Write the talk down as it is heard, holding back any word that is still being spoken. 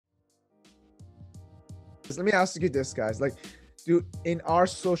Let me ask you this, guys. Like, in our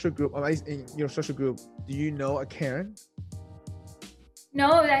social group, in your social group, do you know a Karen?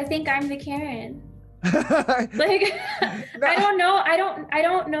 No, I think I'm the Karen. No. I don't know. I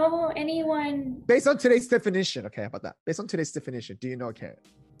don't know anyone. Based on today's definition, okay, how about that? Based on today's definition, do you know a Karen?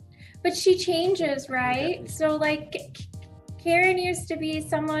 But she changes, right? So like Karen used to be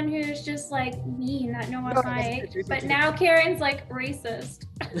someone who's just like mean that no one liked, but now Karen's like racist.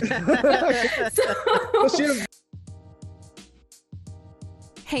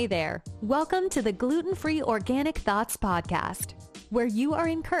 Hey there. Welcome to the Gluten-Free Organic Thoughts Podcast, where you are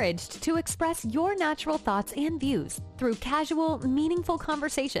encouraged to express your natural thoughts and views through casual, meaningful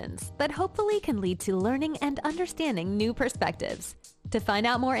conversations that hopefully can lead to learning and understanding new perspectives. To find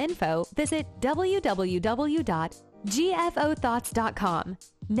out more info, visit www.gfothoughts.com.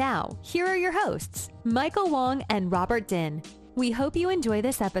 Now, here are your hosts, Michael Wong and Robert Din. We hope you enjoy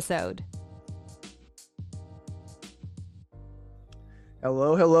this episode.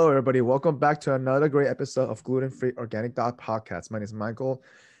 Hello, everybody. Welcome back to another great episode of Gluten-Free Organic Thought Podcast. My name is Michael,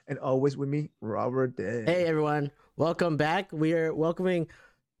 and always with me, Robert Din. Hey, everyone. Welcome back. We are welcoming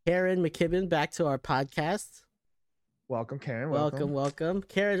Karen McKibben back to our podcast. Welcome, Karen. Welcome.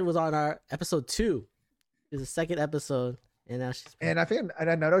 Karen was on our episode 2. It was the second episode, and now she's. And I think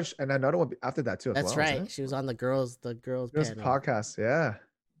another one after that too. That's right. She was on the girls panel. Podcast. Yeah.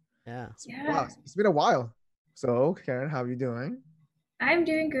 Wow, it's been a while. So, Karen, how are you doing? I'm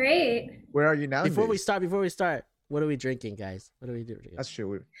doing great. Where are you now? Before we start, what are we drinking, guys? What are we doing? That's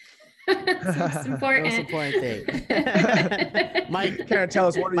true. It's important. Most important thing. Mike, Karen, tell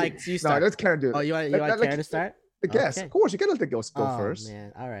us what. Mike, you start. No, let's Karen do it. Oh, you want Karen to start? The guest, Okay. of course. You gotta let the girls go first.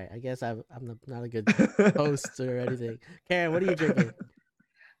 Man, all right. I guess I'm not a good host or anything. Karen, what are you drinking?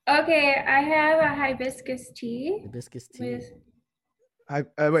 Okay, I have a hibiscus tea. Hibiscus tea. With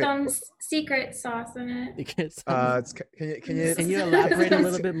wait. some secret sauce in it. Can you elaborate a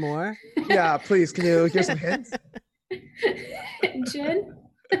little bit more? Yeah, please. Can you give some hints? Gin?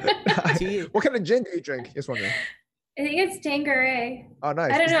 What kind of gin do you drink? Just wondering. I think it's Tanqueray. Oh,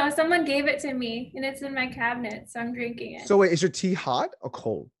 nice. I don't know. Someone gave it to me, and it's in my cabinet, so I'm drinking it. So wait, is your tea hot or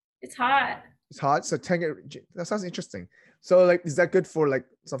cold? It's hot. It's hot. So Tanqueray. That sounds interesting. So like, is that good for like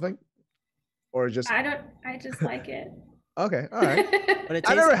something, or just? I just like it. Okay, all right. But it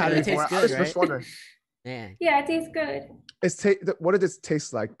tastes, I never had it tastes before. good, I was right? just wondering. Man. Yeah, it tastes good. What does it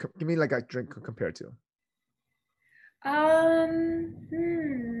taste like? Give me like a drink compared to. I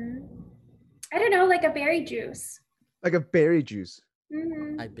don't know, like a berry juice. Like a berry juice.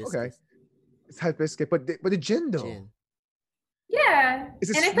 Mm-hmm. Hibiscus. Okay. It's hibiscus, but the gin though. Gin. Yeah.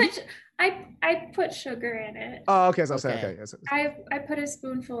 Is it and sweet? I put sugar in it. Oh, okay. So Okay. Okay. I put a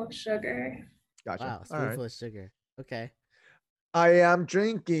spoonful of sugar. Gotcha. Wow, All spoonful right. of sugar. Okay. I am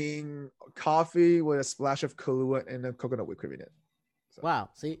drinking coffee with a splash of Kahlua and a coconut whipped cream in it. So. Wow.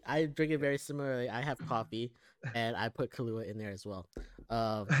 See, I drink it very similarly. I have coffee and I put Kahlua in there as well.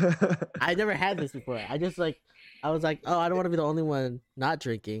 I never had this before. I was like, oh, I don't want to be the only one not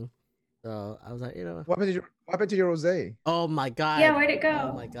drinking. So I was like, What happened to your rosé? Oh my God. Yeah, where'd it go?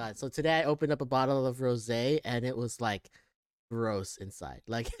 Oh my God. So today I opened up a bottle of rosé and it was like gross inside.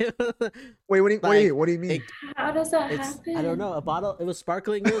 Like, Wait, what do you mean? How does that happen? I don't know. A bottle. It was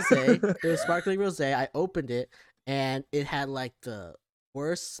sparkling rosé. I opened it and it had like the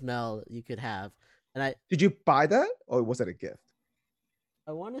worst smell you could have. And Did you buy that or was it a gift?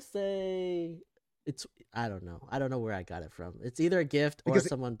 I want to say I don't know. I don't know where I got it from. It's either a gift or Because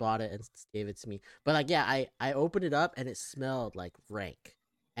someone bought it and gave it to me. But like, yeah, I opened it up and it smelled like rank.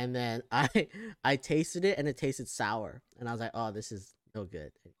 And then I tasted it and it tasted sour. And I was like, oh, this is no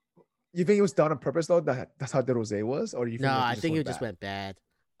good. You think it was done on purpose though? That's how the rosé was, or you? No, I think it just went bad.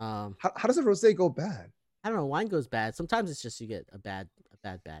 How does a rosé go bad? I don't know. Wine goes bad. Sometimes it's just you get a bad.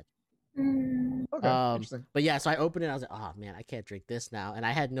 Mm. Okay, interesting. But yeah, so I opened it. I was like, oh man, I can't drink this now. And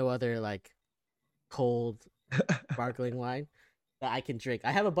I had no other like cold sparkling wine that I can drink.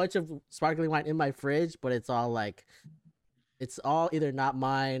 I have a bunch of sparkling wine in my fridge, but it's all either not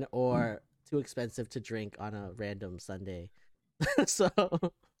mine or too expensive to drink on a random Sunday. So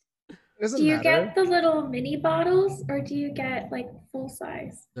do you get the little mini bottles or do you get like full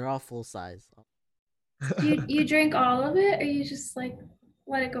size? They're all full size. You drink all of it or you just like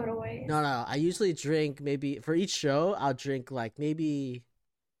let it go to waste? No. I usually drink maybe for each show. I'll drink like maybe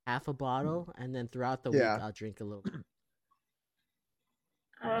half a bottle, and then throughout the week I'll drink a little.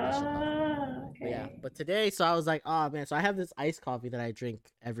 Okay. Yeah, but today, so I was like, oh man, so I have this iced coffee that I drink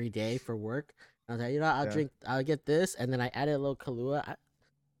every day for work. I was like, I'll get this, and then I added a little Kahlua.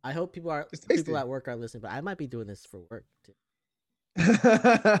 I hope people at work are listening, but I might be doing this for work too.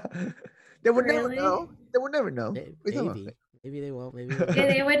 They would never know. They would never know. Maybe they won't. Maybe Yeah,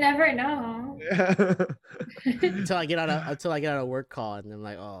 they would never know. until I get on a work call and I'm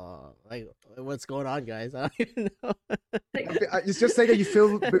like, oh, like what's going on, guys? I don't even know. It's just saying that you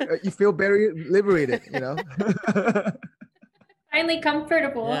feel very liberated, you know. Finally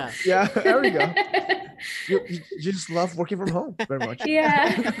comfortable. Yeah. Yeah, there we go. You just love working from home very much.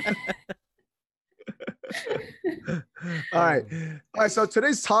 Yeah. All right. So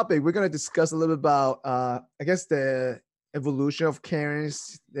today's topic, we're gonna discuss a little bit about, I guess, the evolution of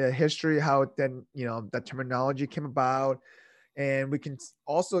Karens, the history, how then that terminology came about, and we can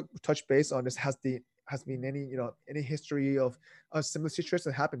also touch base on this. Has been any history of a similar situation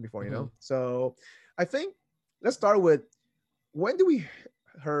that happened before, you know? So I think let's start with, when do we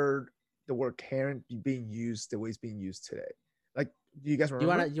heard the word Karen being used the way it's being used today? Like, do you guys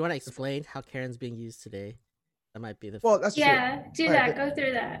remember? You wanna explain how Karen's being used today? That might be the That's yeah. true. Do All that. right, Go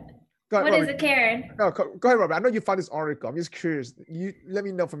through that. Go ahead, What is Robert. a Karen? No, go ahead, Robert. I know you found this article. I'm just curious. You let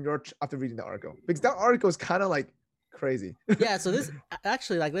me know from after reading the article, because that article is kind of like crazy. Yeah, so this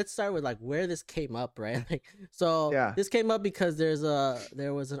actually, like, let's start with like where this came up, right? Like, so Yeah. this came up because there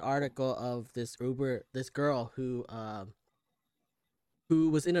was an article of this girl who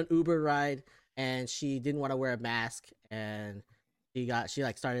was in an Uber ride, and she didn't want to wear a mask, and she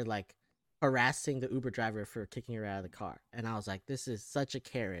started like harassing the Uber driver for kicking her out of the car. And I was like, this is such a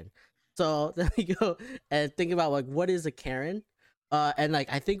Karen. So then we go and think about, like, what is a Karen? And like,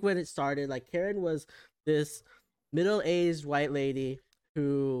 I think when it started, like, Karen was this middle-aged white lady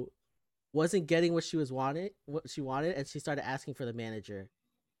who wasn't getting what she wanted, and she started asking for the manager.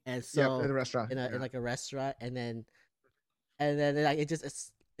 And so in the restaurant, in like a restaurant, and then like,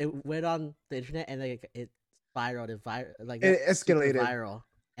 it went on the internet, and like it spiraled, it escalated viral.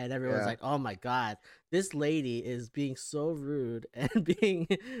 And everyone's like, oh my God, this lady is being so rude and being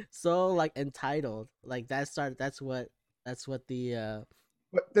so like entitled. Like that's what the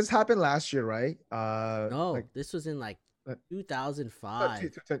But this happened last year, right? No, this was in like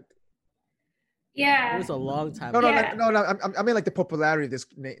 2005. Yeah. It was a long time No, ago. I mean, like, the popularity of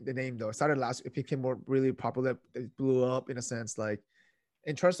the name though. It started it became more really popular. It blew up in a sense, like,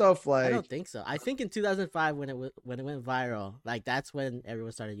 in terms of, like, I don't think so. I think in 2005 when it went viral, like, that's when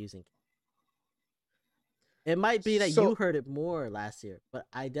everyone started using it. It might be that you heard it more last year, but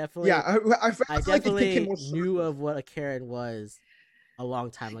I definitely I definitely knew of what a Karen was a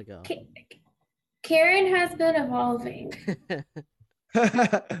long time ago. Karen has been evolving.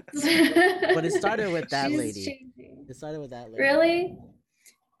 But it started with that lady. Changing. It started with that lady. Really?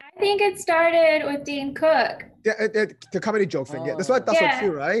 I think it started with Dane Cook. Yeah, the comedy joke thing. Yeah, that's what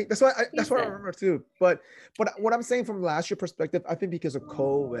too, right? That's what I remember too. But what I'm saying from last year perspective, I think because of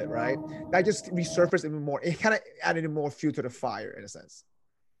COVID, right? That just resurfaced even more. It kind of added more fuel to the fire in a sense.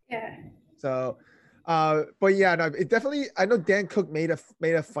 Yeah. So, but yeah, no, it definitely. I know Dan Cook made a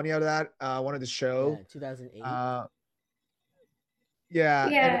funny out of that. One of the show. Yeah, 2008.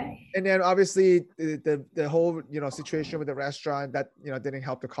 Yeah. And then obviously the whole situation with the restaurant that didn't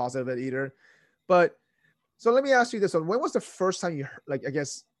help the cause of it either. But so let me ask you this one: when was the first time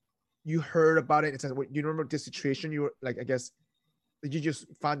you heard about it? You remember this situation? You were like, I guess, did you just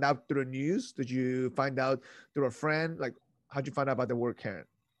find out through the news? Did you find out through a friend? Like, how'd you find out about the word Karen?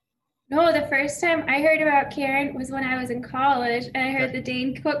 No, the first time I heard about Karen was when I was in college, and I heard the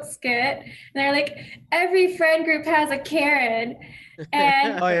Dane Cook skit. And they're like, every friend group has a Karen.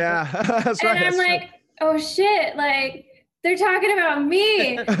 And oh yeah, that's right. And I'm like, oh shit, like, they're talking about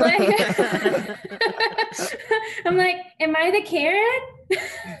me. Like, I'm like, am I the Karen?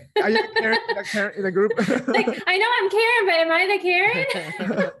 Are you Karen in a group? Like, I know I'm Karen, but am I the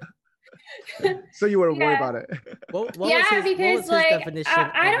Karen? So you were worried about it. What because like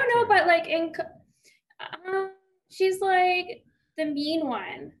I don't know, but like she's like the mean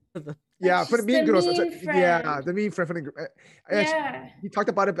one. Yeah, for the Mean Girls. Yeah, the mean friend from the group. He talked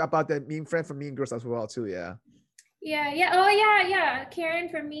about the mean friend from Mean Girls as well too. Yeah. Yeah. Oh yeah. Karen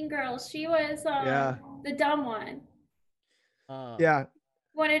from Mean Girls. She was the dumb one. Yeah.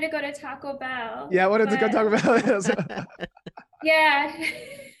 Wanted to go to Taco Bell. Yeah, wanted to go Taco Bell. Yeah.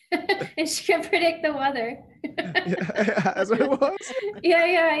 And she can predict the weather. Yeah, that's what it was.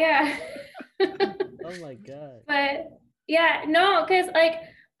 Yeah. Oh my God. But yeah, no, because like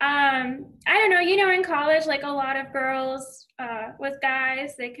I don't know, in college, like a lot of girls with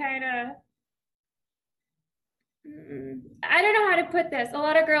guys, they kind of I don't know how to put this. A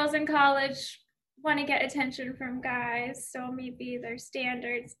lot of girls in college want to get attention from guys, so maybe their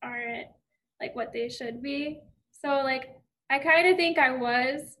standards aren't like what they should be. So like I kind of think I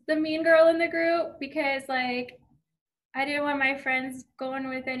was the mean girl in the group because like I didn't want my friends going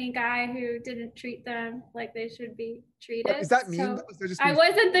with any guy who didn't treat them like they should be treated. But is that mean? So They're just I being-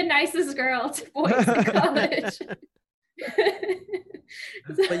 wasn't the nicest girl to boys in college.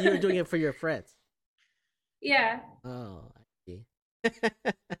 But you were doing it for your friends. Yeah. Oh, I see.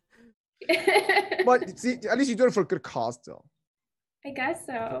 But see, at least you do it for a good cause, though. I guess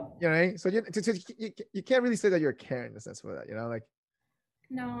so. You know, right? So you can't really say that you're a Karen in the sense for that. You know, like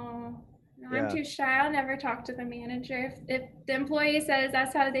No, Yeah. I'm too shy. I'll never talk to the manager. If the employee says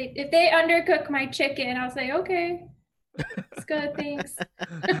that's how if they undercook my chicken, I'll say, okay, it's good, thanks.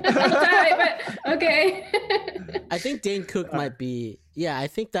 I'll die, but okay. I think Dane Cook might be. Yeah, I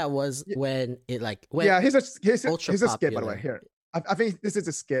think that was when it like went. yeah, here's a ultra skit, by the popular. way. Here, I think this is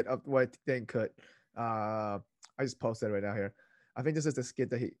a skit of what Dane Cook. I just posted it right now here. I think this is the skit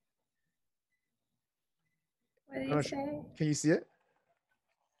that he. What did I'm you not say? Can you see it?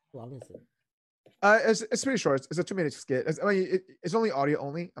 How long is it? It's pretty short. It's a 2-minute skit. I mean, it's only audio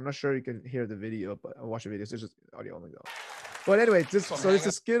only. I'm not sure you can hear the video, but I'll watch the videos. It's just audio only though. But anyway, so it's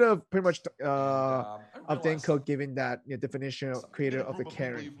a skit of pretty much of Dan Cook giving that definition of creator of the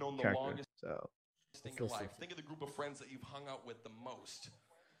Karen character. So Think of life. Think of the group of friends that you've hung out with the most.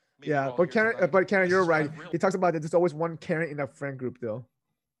 Maybe yeah, we're all but here Karen, tonight. but Karen, This you're is what I right. He talks about that there's always one Karen in a friend group though.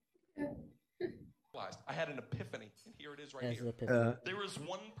 realized. I had an epiphany, and here it is right As here. an epiphany. There is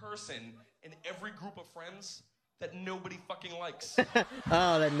one person in every group of friends that nobody fucking likes.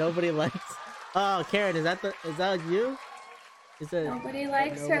 Oh, that nobody likes. Oh, Karen, is that you? Is that Nobody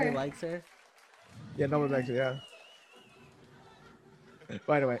likes nobody her. likes her? Yeah, no one likes it. Yeah.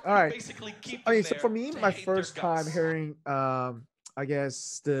 By the way, all right. Basically, keep I mean, them so for there me, to my hate their first time guts. hearing, I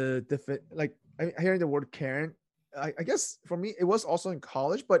guess hearing the word Karen, I guess for me it was also in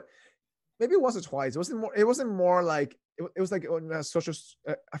college, but maybe once or twice. It wasn't more. It wasn't more like it was like on a social.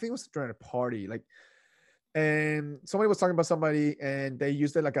 I think it was during a party, like, and somebody was talking about somebody, and they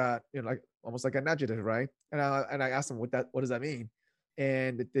used it like like almost like an adjective, right? And I asked them what does that mean,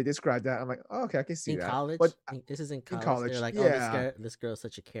 and they described that. I'm like, oh, okay, I can see In that. college? But This is in college. college, They're like, yeah. this girl's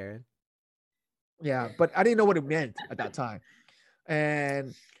such a Karen. yeah, but I didn't know what it meant at that time,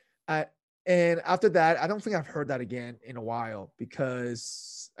 and I and after that, I don't think I've heard that again in a while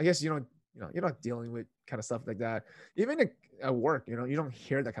because I guess you're not dealing with kind of stuff like that. Even at work, you don't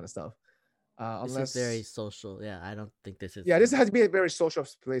hear that kind of stuff This unless is very social. Yeah, I don't think this is. yeah, this has to be a very social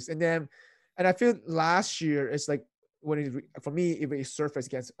place. And I feel last year it's like when for me it resurfaced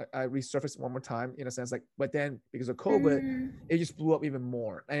again. I resurfaced one more time in a sense, like, but then because of COVID, Mm, it just blew up even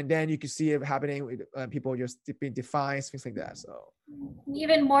more. And then you can see it happening with people just being defiant, things like that. So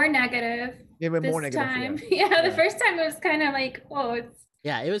even more negative even this more negative. time. Yeah. Yeah, the Yeah. first time it was kind of like, oh, it's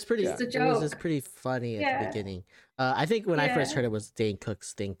Yeah, it was pretty. Just a It was just joke. pretty funny at the Yeah. beginning. I think when I first Yeah. heard it was Dane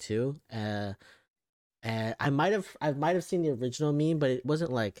Cook's thing too. And I might have seen the original meme, but it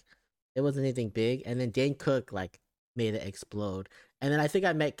wasn't anything big. And then Dane Cook like made it explode. And then I think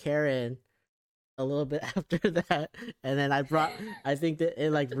I met Karen a little bit after that, and then I think that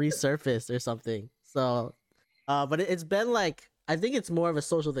it like resurfaced or something. So, but it's been like, I think it's more of a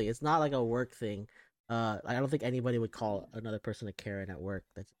social thing. It's not like a work thing. I don't think anybody would call another person a Karen at work.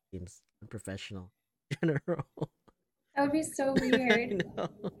 That just seems unprofessional in general. that would be so I weird. know.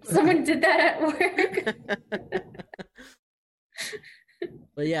 Someone did that at work.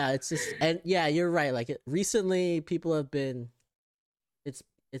 But yeah, it's just, and yeah, you're right. Like recently, people have been,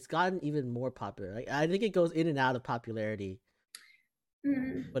 it's gotten even more popular. Like I think it goes in and out of popularity,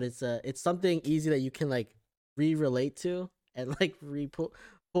 Mm. but it's something easy that you can like relate to and like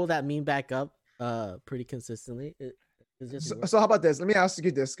pull that meme back up pretty consistently. It's just So how about this? Let me ask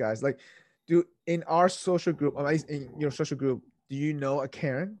you this, guys. Like, in our social group, or at least in your social group, do you know a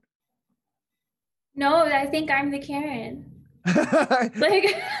Karen? No, I think I'm the Karen. Based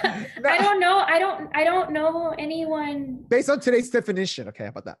Like I don't know anyone, on today's definition, okay, how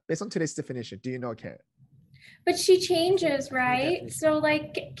about that? Based on today's definition, do you know a Karen? but she changes, right? Definitely. So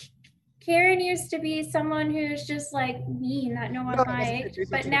like Karen used to be someone who's just like mean that no one No, that's okay, liked,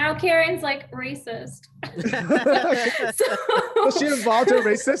 based on but today- now Karen's like racist. Was she So involved in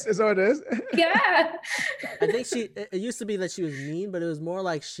racist? Is that what it is? yeah. I think it used to be that she was mean, but it was more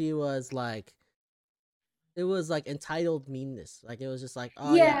like she was like, it was like entitled meanness. Like it was just like,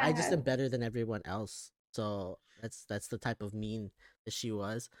 oh yeah, I just Yeah. am better than everyone else. So that's the type of mean that she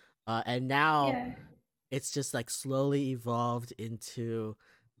was. And now Yeah. it's just like slowly evolved into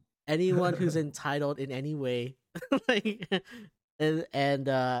anyone who's entitled in any way. Like and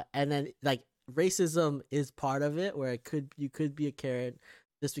then like racism is part of it, where you could be a Karen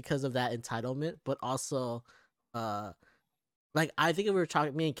just because of that entitlement, but also like I think we were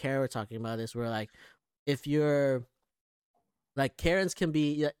talking, me and Kara were talking about this, where like if you're Like Karens can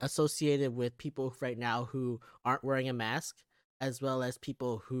be associated with people right now who aren't wearing a mask, as well as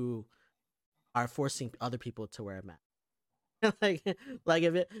people who are forcing other people to wear a mask. like, like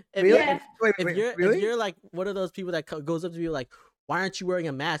Really? Yeah. Wait, if wait, you're really? if you're like one of those people that goes up to you like, why aren't you wearing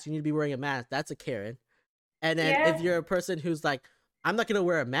a mask? You need to be wearing a mask. That's a Karen. And then Yeah. if you're a person who's like, I'm not gonna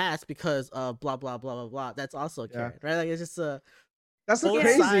wear a mask because blah blah blah blah blah, that's also a Yeah. Karen, right? Like it's just That's so both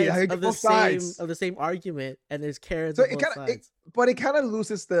crazy. sides I get of the both same sides. of the same argument, and there's Karens So on it both kind of, sides. but it kind of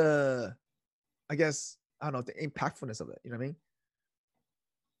loses the, I guess, I don't know, the impactfulness of it. You know what I mean?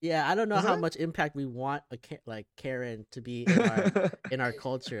 Yeah, I don't know Doesn't how it? much impact we want like Karen to be in our in our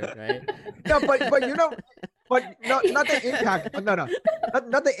culture, right? No, but you know, but not the impact. No,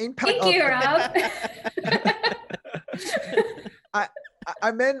 not the impact Thank you, of. Rob.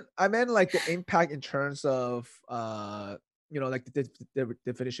 I meant like the impact in terms of like the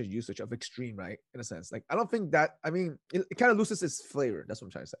definition usage of extreme, right? In a sense, like I don't think that. I mean, it kind of loses its flavor. That's what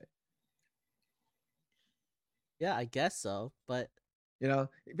I'm trying to say. Yeah, I guess so, but You know,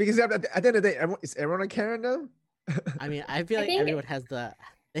 because at the end of the day, is everyone a Karen now? I mean, I feel I like think- everyone has the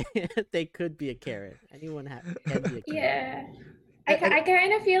they could be a Karen. Anyone can be a Karen. Yeah. And- I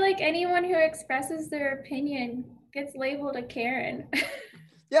kind of feel like anyone who expresses their opinion gets labeled a Karen.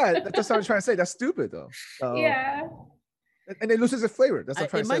 Yeah, that's what I'm trying to say. That's stupid though. So, Yeah. and it loses its flavor. That's what I'm It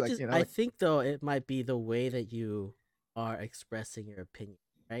trying to say. might Like, just, you know, I like, think though it might be the way that you are expressing your opinion,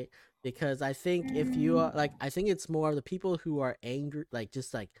 right? Because I think if you are like, I think it's more of the people who are angry, like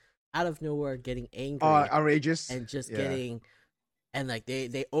just like out of nowhere getting angry outrageous and just yeah. getting, and like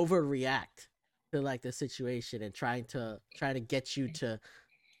they overreact to like the situation and trying to get you to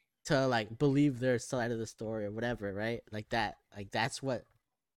like believe their side of the story or whatever, right? Like that's what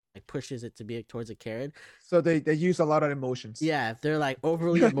like pushes it to be towards a Karen. So they use a lot of emotions. Yeah, if they're like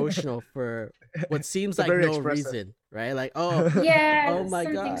overly emotional for what seems They're like very no expressive. reason, right? Like, oh, Yeah. Oh my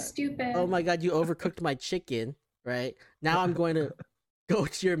something God. stupid. oh my God, you overcooked my chicken, right? Now I'm going to go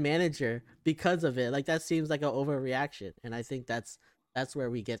to your manager because of it. Like that seems like an overreaction, and I think that's where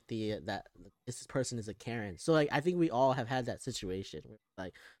we get the that this person is a Karen. So like I think we all have had that situation where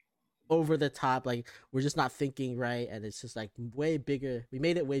like over the top, like we're just not thinking right, and it's just like way bigger. We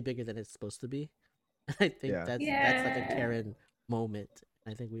made it way bigger than it's supposed to be. I think Yeah. that's like a Yeah. Karen moment.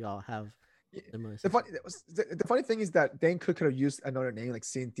 I think we all have similar. The funny thing is that Dane Cook could have used another name like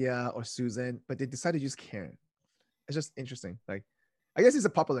Cynthia or Susan, but they decided to use Karen. It's just interesting. Like, I guess it's a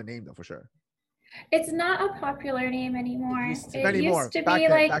popular name though, for sure. It's not a popular name anymore. used to It Not anymore. used to Back be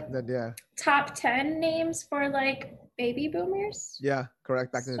then, like back then, yeah, top 10 names for like baby boomers. yeah,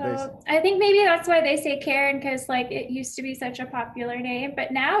 correct. Back in the days. So I think maybe that's why they say Karen, because like it used to be such a popular name,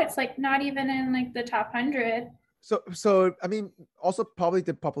 but now it's like not even in like the top 100. So I mean, also probably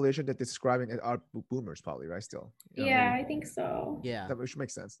the population that they're describing it are boomers, probably, right? Still, you know, Yeah, maybe. I think so. Yeah, That which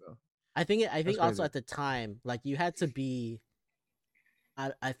makes sense though. I think also crazy. at the time, like you had to be.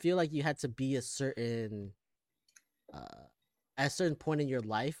 I feel like you had to be a certain, at a certain point in your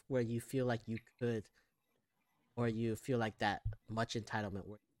life where you feel like you could, or you feel like that much entitlement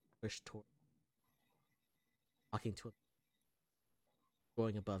where you push toward talking to,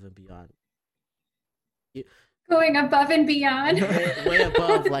 going above and beyond. Going above and beyond. way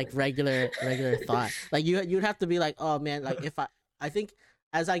above like regular thought. Like you'd have to be like, oh man, like if I think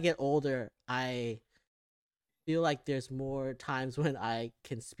as I get older, I feel like there's more times when I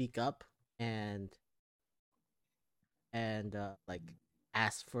can speak up and like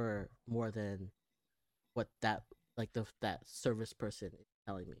ask for more than what that like that service person is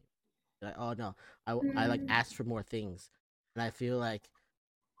telling me. Like, oh no, I like asked for more things, and I feel like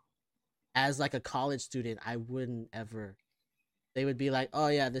as like a college student, I wouldn't ever. They would be like, "Oh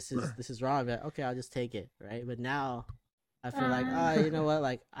yeah, this is wrong." But okay, I'll just take it, right? But now, I feel like, you know what?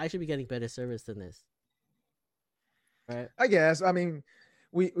 Like, I should be getting better service than this, right? I guess. I mean,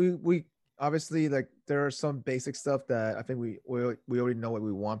 we obviously, like, there are some basic stuff that I think we already know what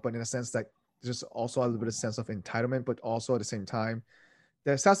we want, but in a sense that there's also a little bit of sense of entitlement, but also at the same time,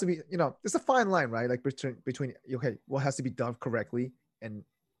 there has to be, there's a fine line, right? Like between okay, what has to be done correctly, and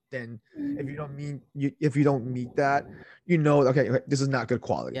then if you don't meet that, okay, this is not good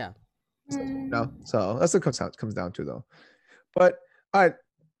quality. Yeah. So that's what it comes down to though. But all right,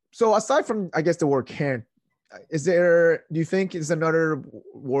 so aside from, I guess, the word Karen, do you think is another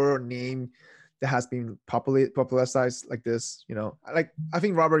word or name that has been popularized like this? Like I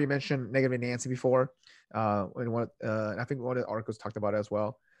think Robert, you mentioned Negative Nancy before. I think one of the articles talked about it as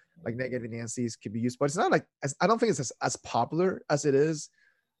well. Like Negative Nancy's could be used, but it's not like I don't think it's as popular as it is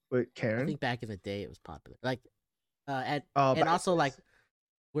with Karen. I think back in the day it was popular. Like, and back also like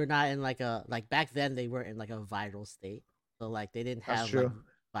we're not in like back then they weren't in like a viral state. So like they didn't That's have like true.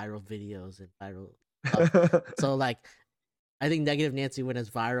 viral videos and viral stuff. So like I think Negative Nancy went as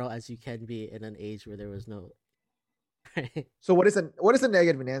viral as you can be in an age where there was no. So what is a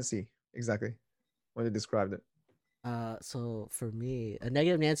negative Nancy exactly? When you described it. So for me, a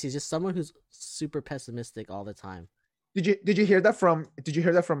Negative Nancy is just someone who's super pessimistic all the time. Did you hear that from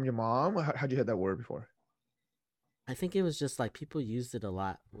your mom? How'd you hear that word before? I think it was just like people used it a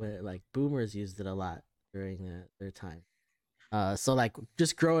lot. Where like boomers used it a lot during their time. So like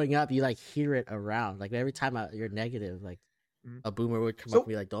just growing up, you like hear it around. Like every time you're negative, like Mhm. a boomer would come up So and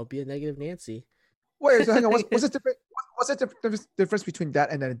be like, "Don't be a Negative Nancy." wait, so hang on. What's the difference? What's the difference between that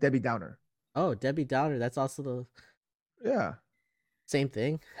and then a Debbie Downer? Oh, Debbie Downer. That's also the Yeah. same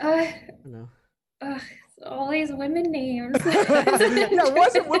thing. Uh, I don't know. all these women names. Yeah,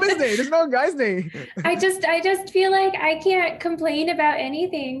 what's a woman's name? There's no guy's name. I just feel like I can't complain about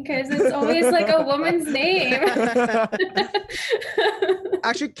anything because it's always like a woman's name.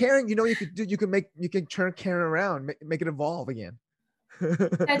 Actually, Karen, you can turn Karen around, make it evolve again.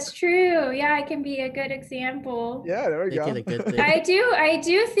 That's true. Yeah, I can be a good example. Yeah, there we Make go. it a good thing. I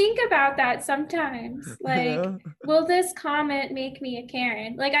do think about that sometimes. Like, Yeah. will this comment make me a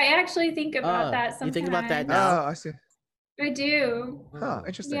Karen? Like, I actually think about Oh, that you sometimes. think about that now? Oh, I see. I do. Huh, Oh.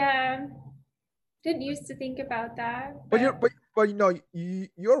 interesting. Yeah. Didn't used to think about that. But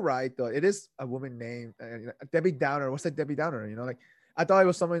you're right though. It is a woman name, Debbie Downer. What's that Debbie Downer? Like I thought it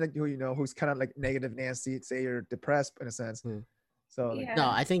was someone like who's kind of like Negative Nancy. Say you're depressed in a sense. Hmm. So Yeah. No,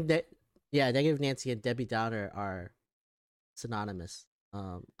 I think that Negative Nancy and Debbie Downer are synonymous.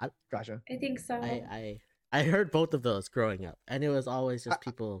 gotcha. I think so. I heard both of those growing up, and it was always just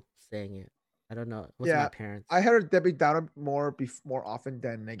people saying it. I don't know. It wasn't Yeah, my parents. I heard Debbie Downer more often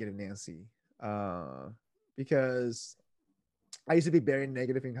than Negative Nancy, because I used to be very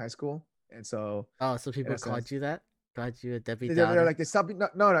negative in high school, and so Oh, so people a called sense. you that? Called you a Debbie they're Downer? like they stop.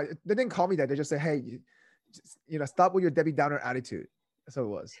 No, they didn't call me that. They just say, hey, stop with your Debbie Downer attitude. That's what it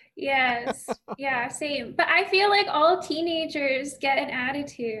was. Yes. Yeah, same. But I feel like all teenagers get an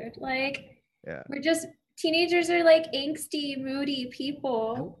attitude. Like, Yeah. teenagers are like angsty, moody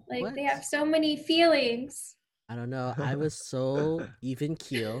people. Oh, Like, what? they have so many feelings. I don't know. I was so even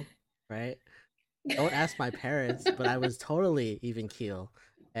keel, right? Don't ask my parents, but I was totally even keel.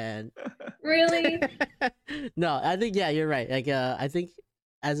 And Really? no, I think you're right. Like I think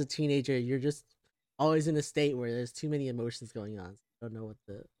as a teenager, you're just always in a state where there's too many emotions going on. I don't know what's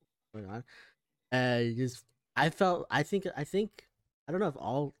going on. I think I don't know if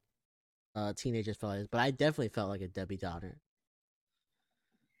all teenagers felt like this, but I definitely felt like a Debbie Downer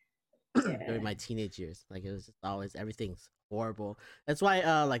during my teenage years. Like it was just always everything's horrible. That's why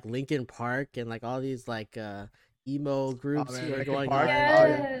like Linkin Park and like all these like emo groups man, who are Linkin going Park. on.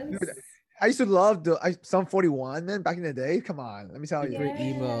 Yes. Dude, I used to love Sum 41, man, back in the day. Come on, let me tell you. Super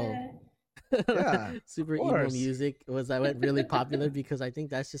emo. Yeah. Yeah, Super of emo course. music went really popular because I think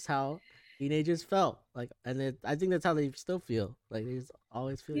that's just how teenagers felt. Like, and I think that's how they still feel. Like they just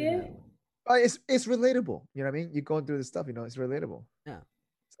always feel Yeah. that way. It's relatable. You know what I mean? You're going through this stuff. It's relatable. Yeah.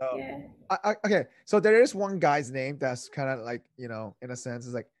 So Yeah. okay, so there is one guy's name that's kind of like in a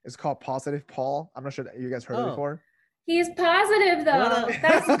sense it's called Positive Paul. I'm not sure that you guys heard it Oh. before. He's positive though. What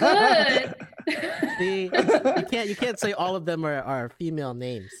That's good. See, you can't say all of them are female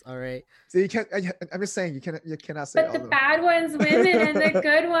names. All right. So you can't. I'm just saying you cannot say But all the of them. bad one's women and the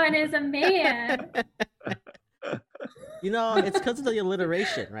good one is a man. It's because of the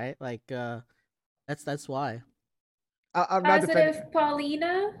alliteration, right? Like that's why. I'm not defending. Positive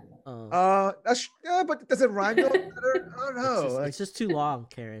Paulina. Yeah, but does it rhyme though? Better? I don't know. It's just too long,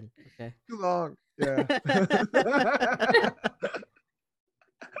 Karen. Okay. too long. Yeah.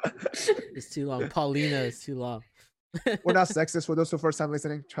 It's too long. Paulina is too long. We're not sexist for those who first time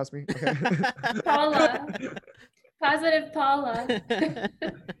listening. Trust me. Okay. Paula. Positive Paula.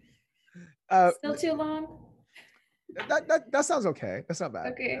 Still too long? that sounds okay. That's not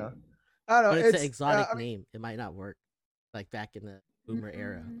bad. Okay. I don't know. But it's an exotic I mean, name. It might not work like back in the boomer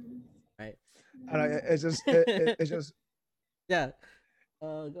era, right? I don't know. It's just Yeah.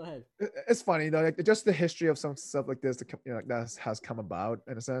 Go ahead. it's funny though. Like just the history of some stuff like this, that has come about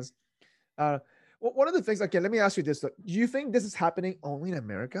in a sense. One of the things. Okay, let me ask you this: though. Do you think this is happening only in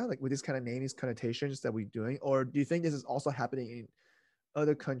America, like with this kind of naming connotations that we're doing, or do you think this is also happening in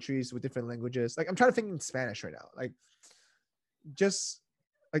other countries with different languages? Like I'm trying to think in Spanish right now. Like just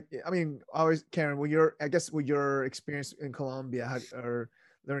like I mean, always Karen, with your experience in Colombia or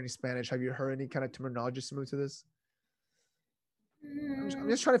learning Spanish, have you heard any kind of terminology similar to this? I'm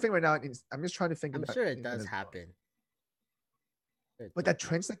just trying to think right now. I'm just trying to think. I'm about sure it does happen. But that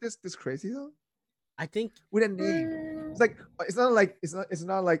trends like this crazy though. I think With a name. it's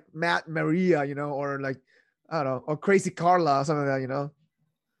not like Matt Maria, or like I don't know, or Crazy Carla or something like that.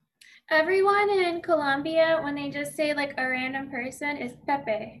 Everyone in Colombia, when they just say like a random person, is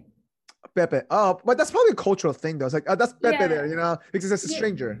Pepe. Pepe. Oh, but that's probably a cultural thing though. It's like that's Pepe Yeah. there, because it's a Yeah.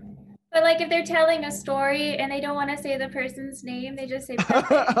 stranger. But like if they're telling a story and they don't want to say the person's name, they just say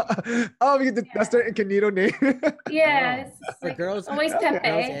Pepe. Oh, because that's their incognito name. Yeah, it's just For like girls, always okay. Pepe.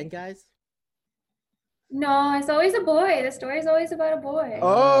 girls and guys. No, it's always a boy. The story's always about a boy.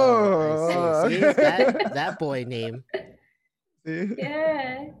 Oh, I see. See, okay. that boy name. See?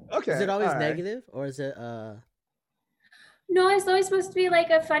 Yeah. Okay. Is it always all right. negative or is it No, it's always supposed to be like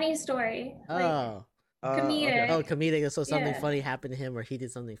a funny story. Like oh comedic. oh comedic? So something Yeah. funny happened to him or he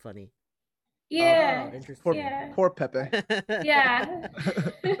did something funny. Yeah. Oh, interesting. Poor, Yeah. poor Pepe. Yeah.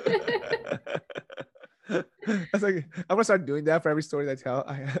 That's like I'm gonna start doing that for every story that I tell.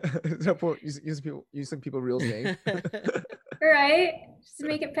 Using people real name. Right? Just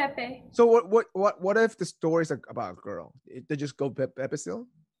make it Pepe. So what if the story's about a girl? They just go Pepe still?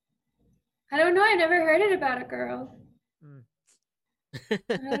 I don't know. I never heard it about a girl. Hmm.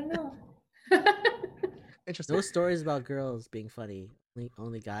 I don't know. Interesting. No stories about girls being funny.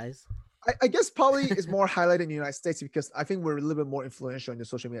 Only guys. I guess probably is more highlighted in the United States because I think we're a little bit more influential in the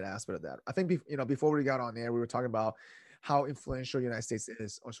social media aspect of that. I think before we got on air, we were talking about how influential the United States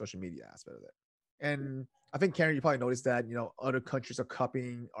is on social media aspect of it. And I think Karen, you probably noticed that other countries are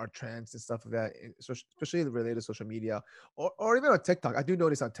copying our trends and stuff like that, especially related to social media or even on TikTok. I do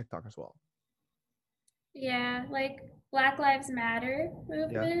notice on TikTok as well. Yeah, like Black Lives Matter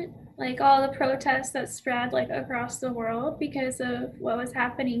movement, like all the protests that spread like across the world because of what was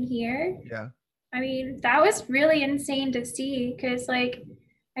happening here. Yeah. I mean, that was really insane to see because like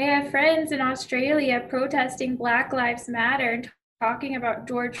I have friends in Australia protesting Black Lives Matter and talking about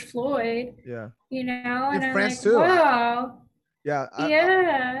George Floyd, Yeah. and In I'm France like, too. wow. Yeah.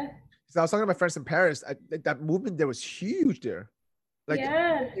 Yeah. So I was talking to my friends in Paris. That movement there was huge there. Like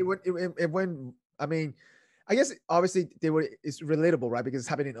Yeah. it went. I mean, I guess obviously it's relatable, right? Because it's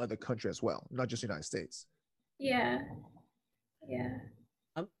happening in other countries as well, not just United States. Yeah. Yeah.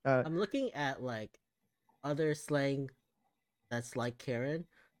 I'm looking at like other slang that's like Karen,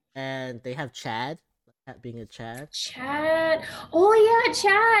 and they have Chad being a Chad. Chad. Oh yeah,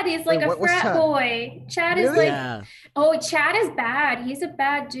 Chad. He's like Wait, a what's frat Chad? boy. Chad is Really? like, Yeah. oh, Chad is bad. He's a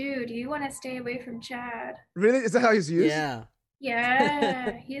bad dude. You want to stay away from Chad. Really? Is that how he's used? Yeah.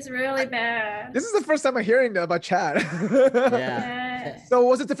 Yeah, he's really bad. This is the first time I'm hearing about Chad. Yeah. Yeah. So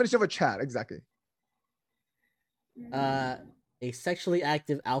what's the definition of a Chad exactly? Mm. A sexually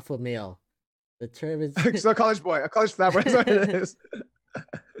active alpha male. The term is So a college boy, a college flapper. That's what it is.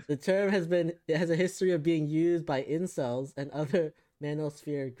 the term has a history of being used by incels and other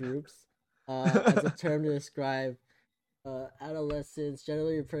manosphere groups as a term to describe adolescents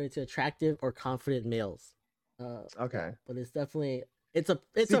generally referring to attractive or confident males. Okay. But it's definitely it's a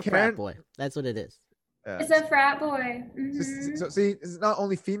See, frat Karen- boy. That's what it is. Yeah. It's a frat boy. So see, it's not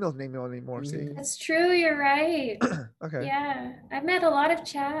only females name anymore. See. Mhm. That's true. You're right. Okay. Yeah, I've met a lot of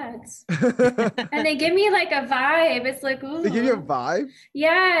Chads, and they give me like a vibe. It's like, ooh. They give you a vibe.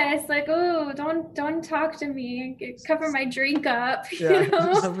 Yeah, it's like, ooh, don't talk to me. Cover my drink up. Yeah. You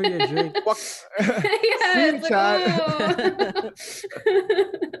know? Cover your drink. Walk- Yeah, See, it's Chad. like,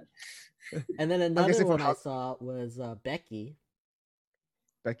 ooh. And then guessing another for one I how- saw was Becky.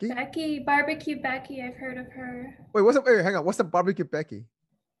 Becky. Becky, barbecue Becky. I've heard of her. Wait, hang on. What's the barbecue Becky?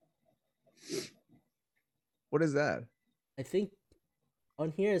 What is that? I think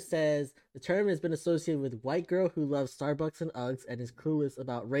on here it says the term has been associated with white girl who loves Starbucks and Uggs and is clueless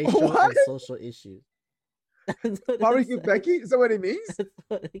about racial What? and social issues. That's what it Barbecue says. Becky? Is that what it means? That's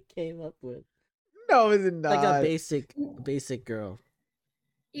what it came up with. No, is it not? Like a basic girl.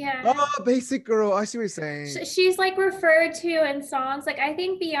 Yeah. Oh, basic girl. I see what you're saying. She's like referred to in songs. Like I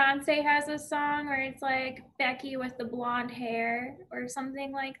think Beyonce has a song where it's like Becky with the blonde hair or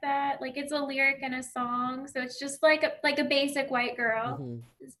something like that. Like it's a lyric in a song, so it's just like a basic white girl. Mhm.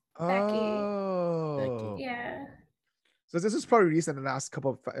 Becky. Oh. Yeah. So this is probably recent in the last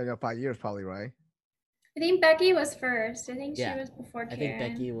couple of 5 years, probably, right? I think Becky was first. I think Yeah. she was before I Karen.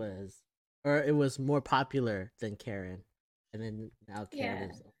 think Becky was, or it was more popular than Karen, and then now Karen Yeah.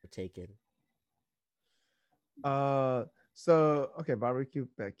 is overtaken. So okay, barbecue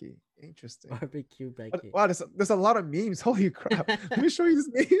Becky. Interesting. Barbecue Becky. Wow, there's a lot of memes. Holy crap. Let me show you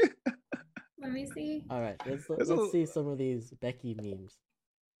this meme. Let me see. All right, let's There's a- see some of these Becky memes.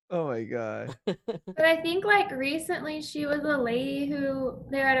 Oh my god. But I think like recently she was a lady who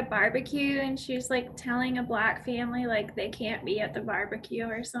they're at a barbecue and she's like telling a black family like they can't be at the barbecue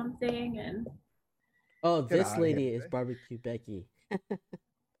or something, and Oh, Get this outta lady here. is Barbecue Becky.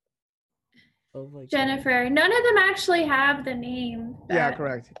 Oh my god. Jennifer. None of them actually have the name Yeah, that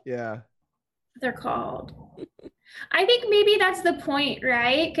correct. Yeah. they're called. I think maybe that's the point,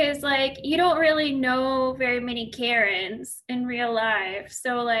 right? Because like you don't really know very many Karens in real life.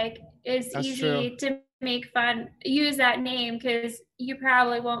 So like it's That's easy to make fun, use that name because you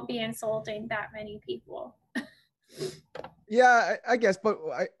probably won't be insulting that many people. Yeah, I guess, but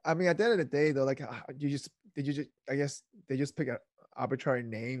I mean, at the end of the day, though, like, I guess they just pick an arbitrary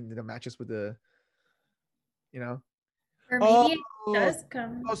name that matches with the, you know. Or Oh, maybe it does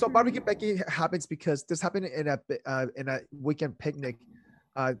come. so Barbecue Becky happens because this happened in a weekend picnic,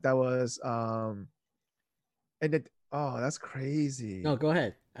 that was and it oh that's crazy. No, go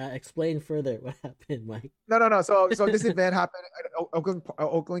ahead. Explain further what happened, Mike. No. So this event happened in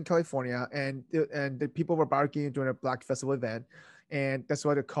Oakland, California, and the people were barbecuing during a Black Festival event, and that's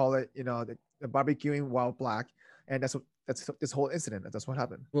what they call it. You know, the barbecuing while black, and that's this whole incident. That's what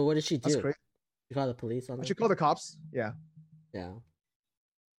happened. Well, what did she That's do? crazy. You call the police on She them? called the cops. Yeah. Yeah.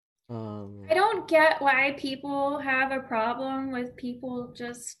 I don't get why people have a problem with people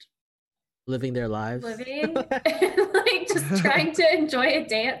just Living their lives. living, like just trying to enjoy a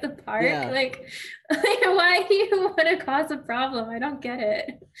day at the park. Yeah. Like why do you want to cause a problem? I don't get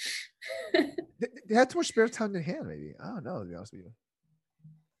it. They had too much spare time in hand. Maybe I don't know. To be honest with you.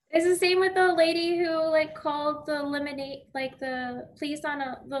 It's the same with the lady who like called the lemonade, like the police on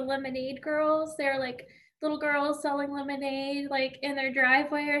the lemonade girls. They're like little girls selling lemonade like in their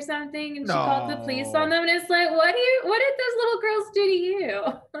driveway or something, and she called the police on No. them. And it's like, what did those little girls do to you?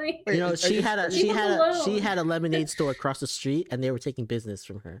 Like, Wait, You know, she Leave them alone. had a lemonade store across the street, and they were taking business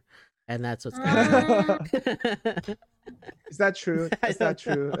from her, and that's what's going on. Is that true? I Is that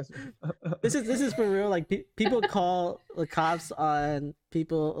don't true? know. This is for real. Like people call the cops on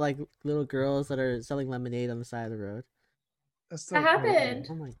people like little girls that are selling lemonade on the side of the road. That's so That crazy. happened.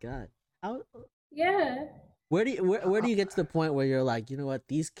 Oh my god! How? yeah. Where do you get to the point where you're like, you know what?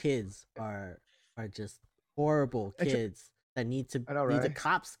 These kids are just horrible Actu- kids that need to I know, the right?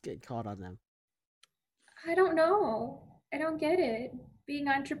 cops get called on them. I don't know. I don't get it. Being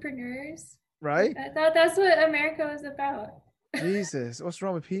entrepreneurs. Right? I thought that's what America was about. Jesus, what's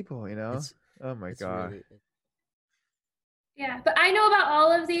wrong with people? You know? It's Oh my it's god. really Yeah, but I know about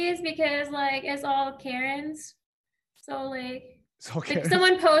all of these because like it's all Karens. So like It's okay. if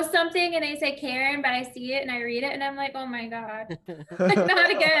someone posts something and they say Karen, but I see it and I read it and I'm like, oh my God,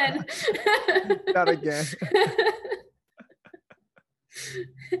 not again. Not again.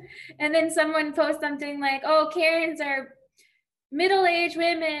 And then someone posts something like, oh, Karens are middle-aged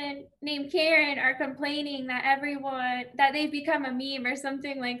women named Karen are complaining that they've become a meme or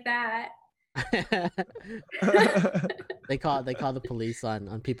something like that. they call the police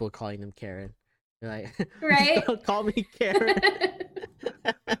on people calling them Karen. They're like, Right? don't call me Karen.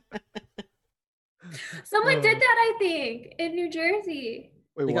 Someone did that, I think, in New Jersey.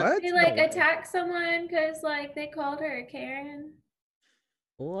 Wait, They got- what? They like No way. attacked someone because like they called her a Karen.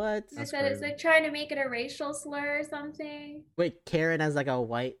 What? They That's said it's crazy. like trying to make it a racial slur or something. Wait, Karen as like a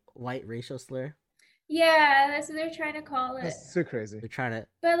white racial slur? Yeah, that's what they're trying to call it. That's so crazy. They're trying to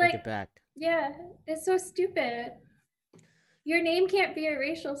But take like, it back. yeah, it's so stupid. Your name can't be a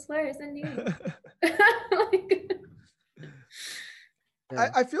racial slur. It's a name.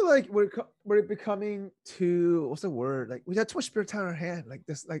 Like, I feel like we're becoming too, what's the word? Like we got too much spare time on our hand. Like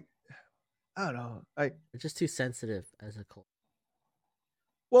this, like I don't know. Like, We're just too sensitive as a culture.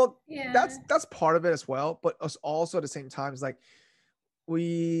 well, yeah. that's part of it as well. But us also at the same time, it's like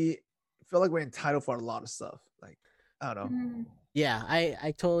we feel like we're entitled for a lot of stuff. Like I don't know. Mm. Yeah,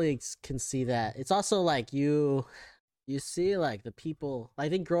 I totally can see that. It's also like you see like the people. I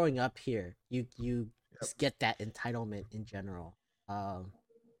think growing up here, you just get that entitlement in general.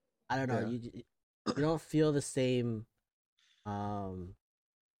 I don't know. Yeah. You don't feel the same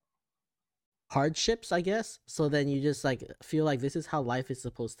hardships, I guess. So then you just like feel like this is how life is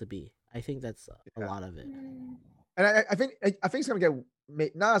supposed to be. I think that's a Yeah. lot of it. Mm. And I think it's gonna get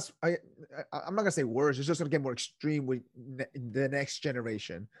not as I'm not gonna say worse. It's just gonna get more extreme with the next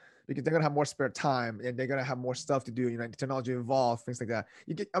generation because they're gonna have more spare time and they're gonna have more stuff to do. You know, technology involved, things like that.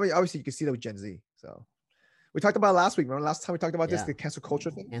 I mean, obviously you can see that with Gen Z. So we talked about it last week. Remember last time we talked about this, Yeah. the cancel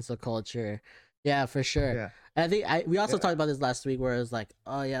culture thing? Cancel culture. Yeah, for sure. Yeah. And I think we also Yeah. talked about this last week where it was like,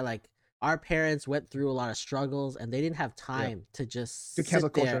 oh yeah, like our parents went through a lot of struggles and they didn't have time to just To cancel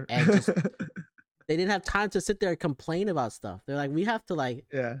sit there culture. and just they didn't have time to sit there and complain about stuff. They're like, we have to like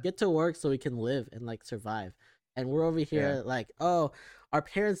Yeah. get to work so we can live and like survive. And we're over here like, oh, our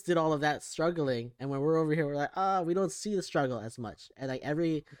parents did all of that struggling, and when we're over here, we're like, oh, we don't see the struggle as much. And like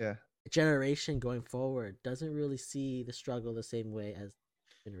every Yeah. generation going forward doesn't really see the struggle the same way as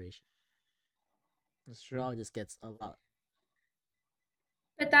generation. That's It true. all just gets a lot.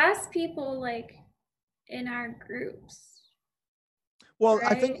 But that's people like in our groups. Well,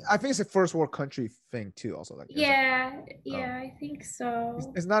 Right? I think it's a first world country thing too. Also, like Yeah, I think so.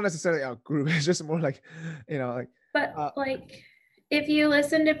 it's not necessarily a group. It's just more like, like. But like if you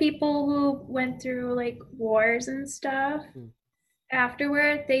listen to people who went through like wars and stuff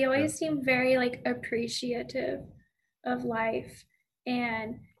afterward, they always seem very like appreciative of life,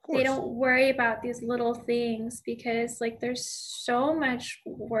 and Of they course. don't worry about these little things because like there's so much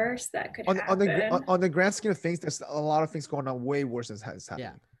worse that could happen. On the grand scheme of things, there's a lot of things going on way worse than has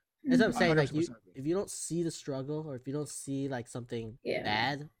happened. Yeah, that's what I'm saying. Like 100% agree. if you don't see the struggle, or if you don't see like something Yeah.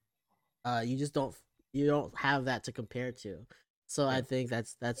 bad, you just don't have that to compare to. So I think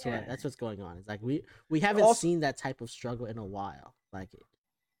that's what's going on. It's like we haven't Also- seen that type of struggle in a while. Like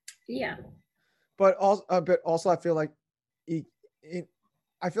Yeah. But also, I feel like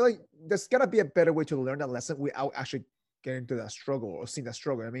I feel like there's gotta be a better way to learn that lesson without actually getting into that struggle or seeing that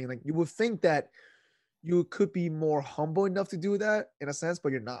struggle. I mean, like you would think that you could be more humble enough to do that in a sense,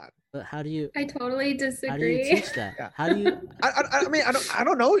 but you're not. but how do you I totally how do you disagree. teach that? Yeah. How do you I mean, I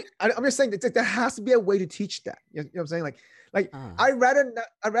don't know. I'm just saying that there has to be a way to teach that. You know what I'm saying? Like I'd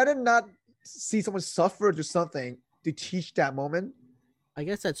rather not see someone suffer to something to teach that moment. I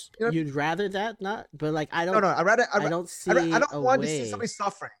guess that's You know- you'd rather that not, but like I No, don't no, I don't see I don't a want to see way. somebody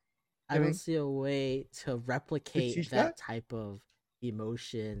suffering. I you know what I don't mean? see a way to replicate teach that that? type of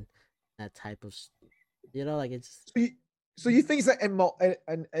emotion, that type of like it's So you think it's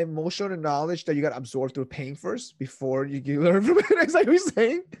an emotional knowledge that you got to absorb through pain first before you learn from it? Is that what you're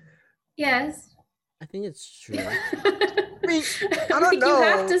saying? Yes. I think it's true. I mean, I don't think you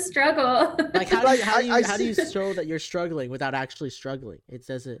have know. to struggle. Like how Like, how do you see- show that you're struggling without actually struggling? It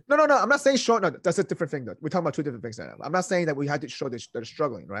says it. No. I'm not saying short. No, that's a different thing. Though we're talking about two different things. Now. I'm not saying that we had to show that they're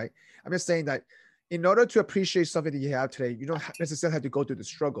struggling, right? I'm just saying that in order to appreciate something that you have today, you don't necessarily have to go through the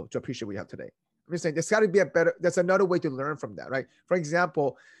struggle to appreciate what you have today. I'm just saying there's got to be there's another way to learn from that, right? For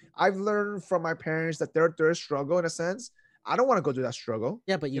example, I've learned from my parents that their struggle in a sense. I don't want to go through that struggle.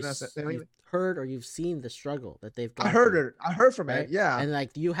 Yeah, but You know what I'm saying? you've heard or you've seen the struggle that they've gone I heard through, it. I heard from right? it. Yeah. And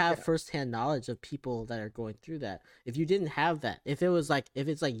like you have firsthand knowledge of people that are going through that. If you didn't have that, if it's like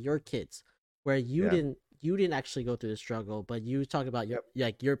your kids, where you didn't actually go through the struggle, but you talk about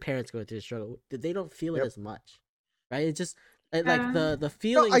your parents going through the struggle, they don't feel it as much, right? It's just like the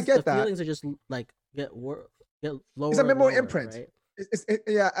feelings. I get that. Feelings are just like get lower. It's a memory and lower, imprint. right?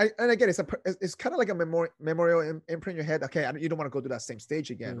 And again, it's kind of like a memorial imprint in your head. Okay, you don't want to go through that same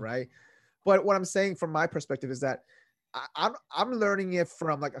stage again, right? But what I'm saying from my perspective is that I'm learning it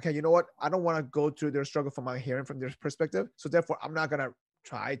from like, okay, you know what? I don't want to go through their struggle from my hearing from their perspective. So therefore, I'm not gonna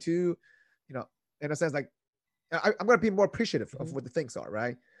try to, in a sense, like I'm gonna be more appreciative of what the things are,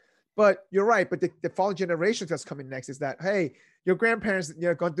 right? But you're right. But the following generations that's coming next is that, hey, your grandparents,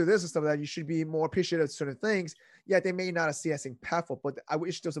 gone through this and stuff like that. You should be more appreciative of certain things. Yeah, they may not see as impactful, but I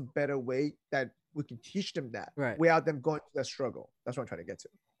wish there's a better way that we can teach them that without them going through that struggle. That's what I'm trying to get to.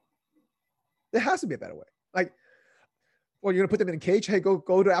 There has to be a better way. Like, well, you're gonna put them in a cage. Hey, go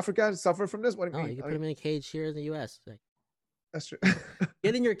to Africa and suffer from this. What do you No, mean? you can put them in a cage here in the U.S. Like, That's true.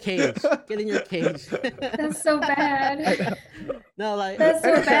 get in your cage. Get in your cage. That's so bad. No, like That's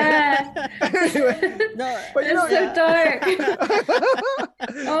so bad. Anyway, no, but you know, It's so dark.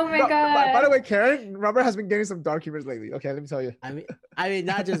 Oh my God. By the way, Karen, Robert has been getting some dark humors lately. Okay, let me tell you. I mean,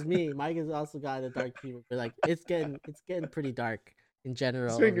 not just me. Mike has also got a dark humor, but like it's getting pretty dark in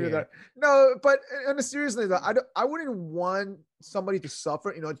general. Speaking of that, no, but on a serious note, I wouldn't want somebody to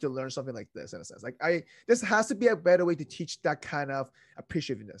suffer in order to learn something like this. In a sense, like this has to be a better way to teach that kind of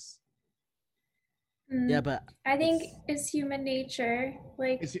appreciativeness. Yeah, but I think it's human nature.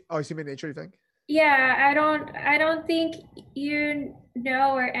 Like, it's human nature, you think? yeah, I don't think you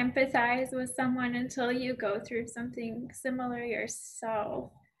know or empathize with someone until you go through something similar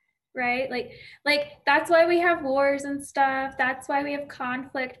yourself, right? Like that's why we have wars and stuff. That's why we have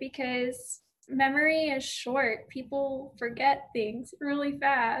conflict, because memory is short. People forget things really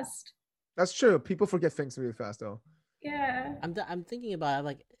fast. That's true. People forget things really fast, though. Yeah. I'm thinking about it,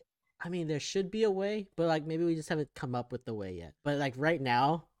 like, I mean, there should be a way, but like maybe we just haven't come up with the way yet. But like right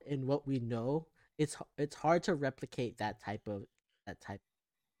now, in what we know, it's hard to replicate that type.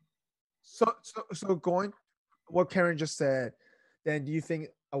 So going what Karen just said, then do you think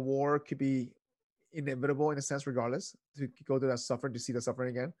a war could be inevitable in a sense, regardless, to go through that suffering, to see the suffering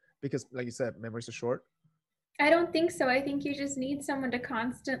again? Because like you said, memories are short. I don't think so. I think you just need someone to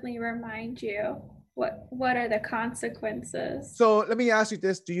constantly remind you what are the consequences? So let me ask you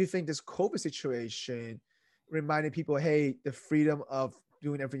this: do you think this COVID situation reminded people, hey, the freedom of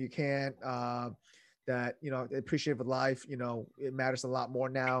doing everything you can, that the appreciative of life, it matters a lot more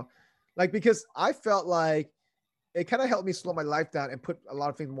now? Like, because I felt like it kind of helped me slow my life down and put a lot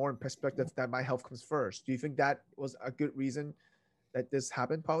of things more in perspective, that my health comes first. Do you think that was a good reason that this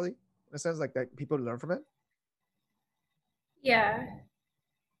happened? Probably, in a sense, like that people learn from it. Yeah.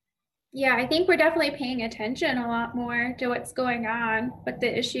 Yeah, I think we're definitely paying attention a lot more to what's going on, what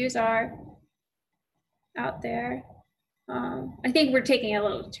the issues are out there. I think we're taking it a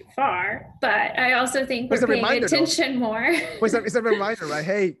little too far, but I also think But it's we're a paying reminder, attention more. It's a reminder, right?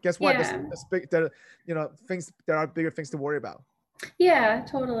 Hey, guess what? Yeah. There's big, things. There are bigger things to worry about. Yeah,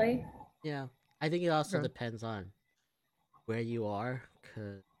 totally. Yeah, I think it also Okay. depends on where you are,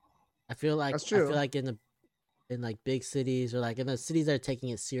 cause I feel like That's true. in like big cities, or like in the cities that are taking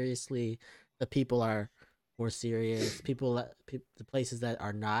it seriously, the people are more serious. The places that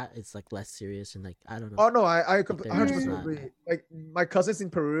are not, it's like less serious, and like I don't know. Oh no, I Like, 100% not. agree. Like my cousins in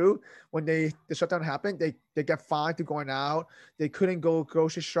Peru, when the shutdown happened, they get fined to going out. They couldn't go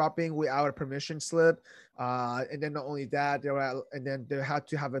grocery shopping without a permission slip. And then not only that, and then they had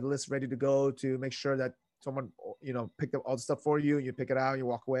to have a list ready to go to make sure that someone picked up all the stuff for you. You pick it out, you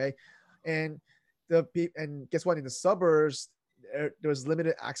walk away, and and guess what? In the suburbs, there was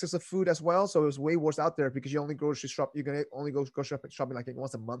limited access of food as well, so it was way worse out there because you only grocery shop. You're gonna only go shopping like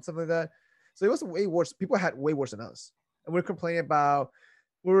once a month, something like that. So it was way worse. People had way worse than us, and we're complaining about,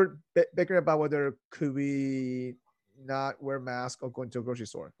 we're bickering about whether could we not wear masks or go into a grocery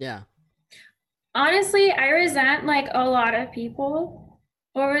store. Yeah. Honestly, I resent like a lot of people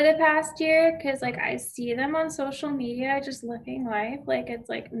over the past year because like I see them on social media just living life like it's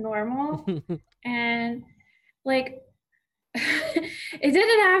like normal, and like it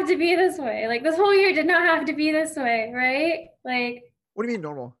didn't have to be this way. Like this whole year did not have to be this way, right? Like What do you mean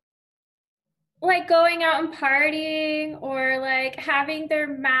normal? like going out and partying, or like having their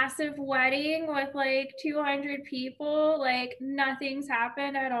massive wedding with like 200 people, like nothing's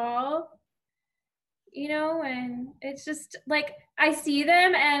happened at all. And it's just like I see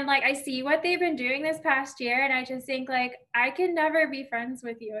them and like I see what they've been doing this past year, and I just think like I can never be friends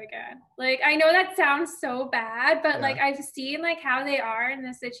with you again. Like I know that sounds so bad, but like I've seen like how they are in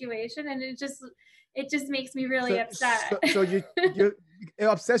this situation, and it just makes me really upset. So you it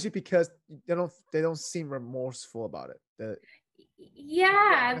upsets you because they don't seem remorseful about it.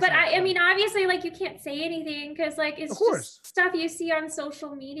 Yeah, but I mean, obviously, like you can't say anything because like it's just stuff you see on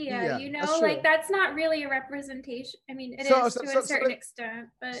social media. Like that's not really a representation. I mean, it is to a certain extent,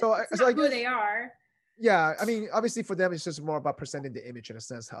 but it's not who they are. Yeah, I mean, obviously for them, it's just more about presenting the image in a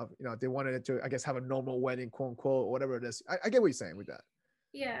sense. How they wanted it to, I guess, have a normal wedding, quote unquote, or whatever it is. I get what you're saying with that.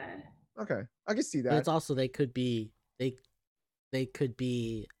 Yeah. Okay, I can see that. But it's also they could be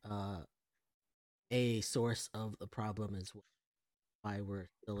a source of the problem as well. Why we're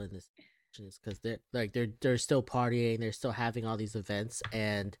still in this situation is because they're still partying, they're still having all these events,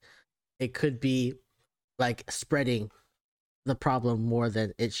 and it could be like spreading the problem more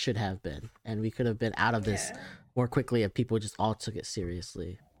than it should have been, and we could have been out of this more quickly if people just all took it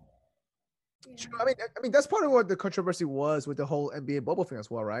seriously. Yeah. I mean that's part of what the controversy was with the whole NBA bubble thing as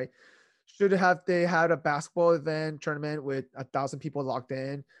well, right? They had a basketball event tournament with 1,000 people locked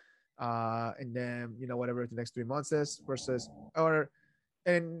in, and then whatever the next 3 months is versus,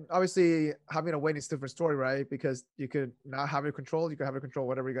 and obviously having a wedding is a different story, right? Because you could not have it controlled, you could have it controlled,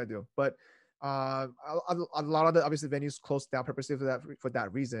 whatever you gotta do. But a lot of the obviously venues closed down purposely for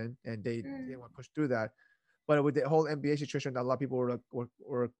that reason, and they didn't want to push through that. But with the whole NBA situation, a lot of people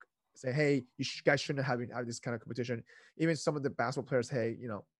were saying, hey, guys shouldn't have this kind of competition. Even some of the basketball players, hey,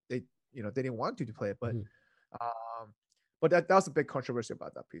 they didn't want to play it, but but that was a big controversy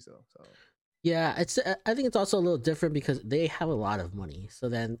about that piece though. So yeah, I think it's also a little different because they have a lot of money,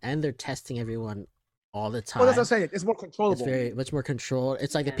 and they're testing everyone all the time. Well, that's what I'm saying. It's more controllable. It's very much more controlled.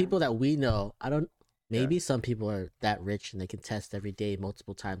 It's like the people that we know. Maybe some people are that rich and they can test every day,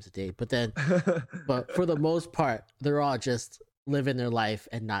 multiple times a day. But but for the most part, they're all just living their life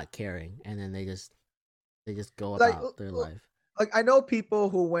and not caring, and then they just go about their life. Like I know people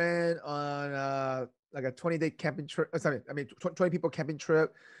who went on like a 20-day camping trip. 20 people camping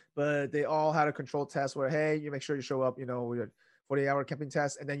trip, but they all had a control test where, hey, you make sure you show up, with a 48-hour camping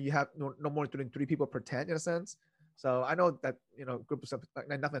test, and then you have no more than 3 people per tent in a sense. So I know that group of stuff, like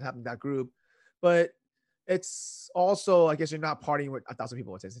nothing happened in that group, but it's also, I guess, you're not partying with 1,000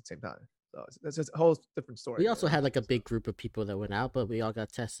 people at the same time. So that's just a whole different story. We also had like a big group of people that went out, but we all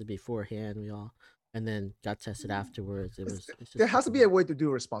got tested beforehand. We all and then got tested afterwards. It's just There has to be a way to do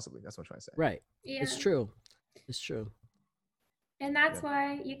it responsibly. That's what I'm trying to say. right. Yeah. It's true. It's true. And that's Yeah.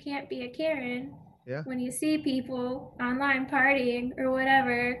 why you can't be a Karen Yeah. when you see people online partying or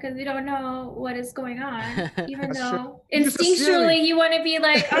whatever, because you don't know what is going on. Even That's true. though You're just assuming. instinctually you want to be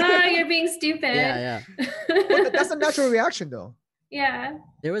like, oh, you're being stupid. Yeah, yeah. But that's a natural reaction, though. Yeah.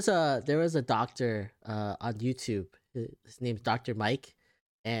 There was a doctor on YouTube. His name's Dr. Mike,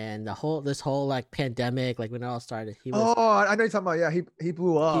 and this whole like pandemic, like when it all started, he was Oh, I know you're talking about. Yeah, he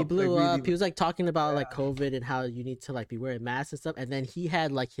blew up. he blew like, up. really- He was like talking about like COVID and how you need to like be wearing masks and stuff. And then he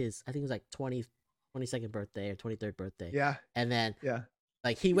had like his, I think it was like 22nd birthday or 23rd birthday. Yeah, And then yeah.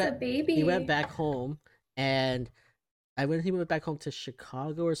 like he He's a went baby. he went back home, and he went back home to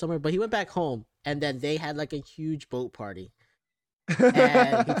Chicago or somewhere, but he went back home, and then they had like a huge boat party.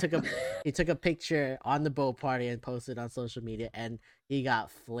 And he took a picture on the boat party and posted on social media, and he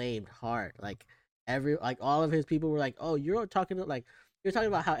got flamed hard. Like all of his people were like, "Oh, you're talking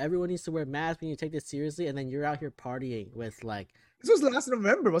about how everyone needs to wear masks when you take this seriously, and then you're out here partying with like." This was last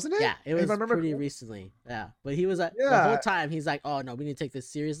November, wasn't it? Yeah, it If was I remember pretty correctly. recently. Yeah, but he was the Yeah. whole time he's like, "Oh no, we need to take this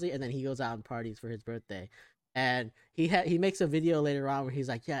seriously," and then he goes out and parties for his birthday. And he makes a video later on where he's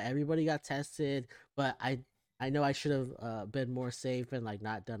like, "Yeah, everybody got tested, but I know I should have been more safe and like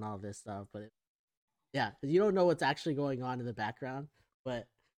not done all this stuff." But yeah, you don't know what's actually going on in the background. But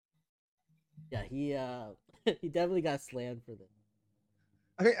yeah, he he definitely got slammed for this.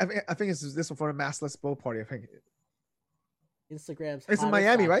 I think it's this one for a maskless boat party. I think. Instagram's It's in hottest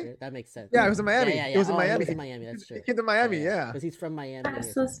Miami, right? doctor. That makes sense. Yeah, it was in Miami. Yeah, It was in Oh, Miami. He was in Miami. That's true. He came to Miami, yeah. Because he's from Miami.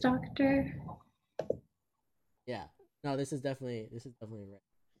 Massless doctor. Yeah. No, this is definitely right.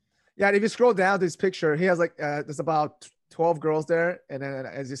 Yeah, and if you scroll down to his picture, he has like there's about 12 girls there, and then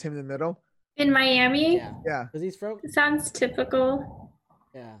it's just him in the middle. In Miami? Yeah. Yeah, Because he's from. Sounds typical.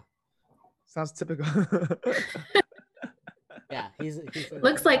 Yeah. sounds typical. Yeah. He's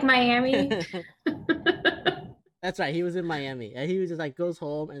Looks like Miami. That's right. He was in Miami, and he was just like goes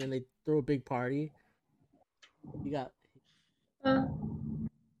home, and then they throw a big party. You got.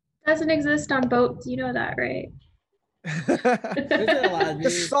 Doesn't exist on boats. You know that, right? There's a lot of The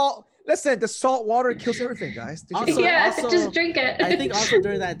news. salt. Listen, the salt water kills everything, guys. Did you Also- know that? Yeah, just drink it. I think also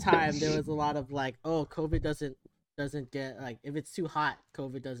during that time there was a lot of like, oh, COVID doesn't get like if it's too hot,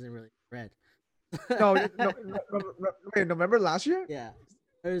 COVID doesn't really spread. no, wait, November last year? Yeah,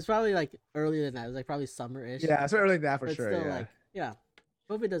 it was probably like earlier than that. It was like probably summer-ish. Yeah, it's early than that for but sure. still, Yeah. like, yeah,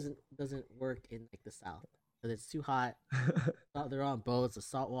 COVID doesn't work in like the south because it's too hot. They're on boats, the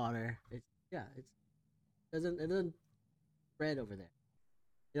salt water. It doesn't spread over there.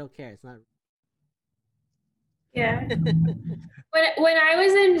 They don't care. It's not. Yeah. When I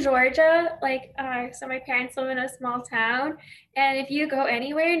was in Georgia, like, so my parents live in a small town, and if you go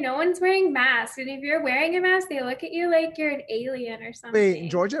anywhere, no one's wearing masks. And if you're wearing a mask, they look at you like you're an alien or something. Wait, in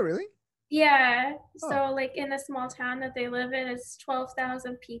Georgia, really? Yeah. Oh. So, like, in the small town that they live in, it's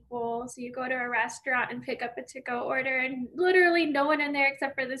 12,000 people. So you go to a restaurant and pick up a to-go order, and literally no one in there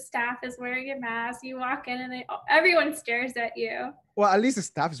except for the staff is wearing a mask. You walk in, and everyone stares at you. Well, at least the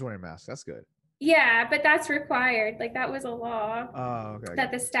staff is wearing masks. That's good. Yeah, but that's required. Like, that was a law Oh, okay.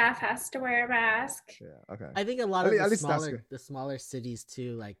 that the staff has to wear a mask. Yeah, okay. I think a lot At of least that's good. the smaller cities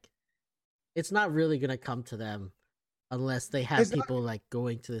too, like, it's not really gonna come to them unless they have It's not- people like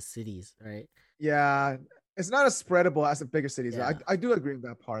going to the cities, right? Yeah, it's not as spreadable as the bigger cities. Yeah. I do agree with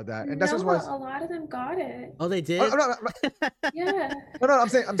that part of that, and that's No, why. a lot of them got it. Oh, they did. I'm not, Yeah. no, I'm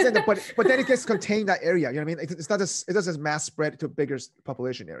saying that, but then it gets contained that area. You know what I mean? It's not just it doesn't mass spread to a bigger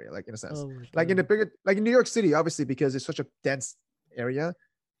population area, like in a sense. Oh my Like in the God. bigger, like in New York City, obviously because it's such a dense area.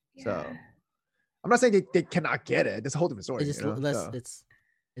 So Yeah. I'm not saying they cannot get it. It's a whole different story. It's just you know? less. So,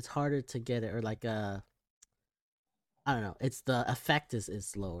 It's harder to get it, or like I don't know. It's the effect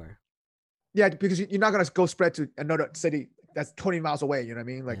is lower. yeah, because you're not gonna go spread to another city that's 20 miles away. You know what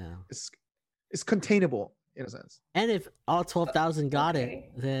I mean? Like Yeah. it's containable in a sense. And if all 12,000 got Okay.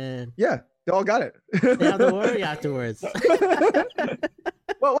 it, then Yeah, they all got it. they have to worry afterwards.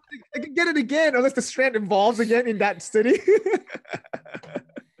 Well, they can get it again unless the strand involves again in that city.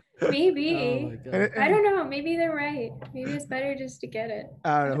 Maybe. Oh my And God. I don't know. Maybe they're right. Maybe it's better just to get it.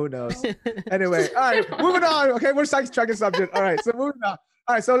 I don't know. Who knows? Anyway, all right, moving on. Okay, we're sidetracking subject. All right, so moving on.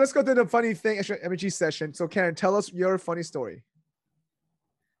 All right, so let's go to the funny thing energy session. So, Karen, tell us your funny story.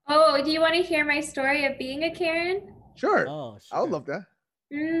 Oh, do you want to hear my story of being a Karen? Sure, Oh, I would sure. love that.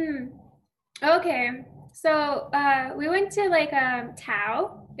 Okay. So we went to like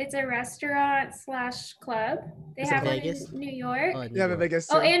Tao. It's a restaurant / club. They Is it have one Vegas? in New York. Oh, in New Yeah, in York. Vegas.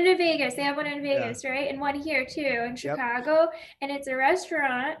 Oh, too. and in Vegas. They have one in Vegas, right? And one here too in Chicago. And it's a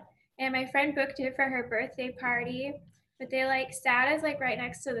restaurant. and my friend booked it for her birthday party, but they like sat us like right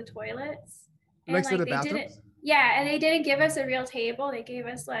next to the toilets. And Next to the they bathrooms? didn't, yeah, and they didn't give us a real table. They gave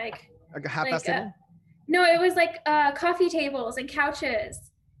us like Like a half-ass table? no, it was like coffee tables and couches.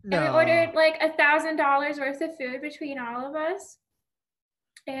 No. And we ordered like $1,000 worth of food between all of us.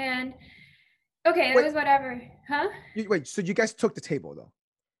 And okay, it Wait. was whatever. Huh? Wait, so you guys took the table though?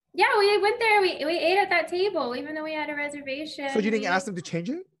 Yeah, we went there. We ate at that table, even though we had a reservation. So you didn't ask them to change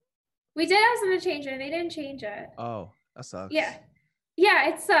it? We did ask them to change it, and they didn't change it. Oh, that sucks. Yeah. Yeah,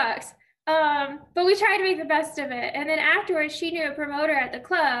 it sucks. But we tried to make the best of it. And then afterwards, she knew a promoter at the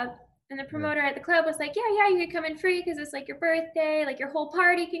club. And the promoter at the club was like, yeah, you can come in free because it's like your birthday. Like your whole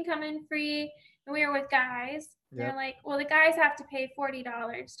party can come in free. And we were with guys. Yep. They're like, well, the guys have to pay $40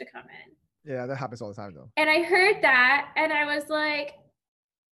 to come in. Yeah, that happens all the time though. And I heard that and I was like,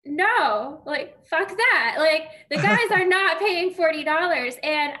 no, like, fuck that. Like, the guys are not paying $40.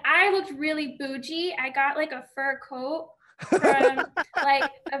 And I looked really bougie. I got like a fur coat from like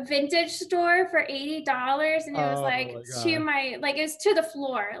a vintage store for $80. And it was like to my, like, it was to the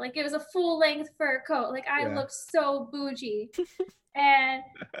floor. Like, it was a full length fur coat. Like, I looked so bougie. And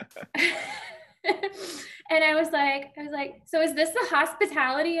and I was like, so is this the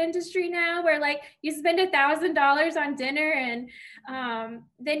hospitality industry now where like you spend $1,000 on dinner and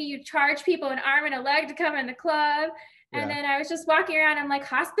then you charge people an arm and a leg to come in the club? And then I was just walking around, I'm like,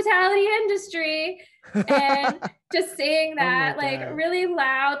 hospitality industry, and just saying that like really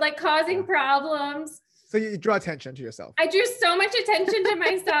loud, like causing problems. So you draw attention to yourself. I drew so much attention to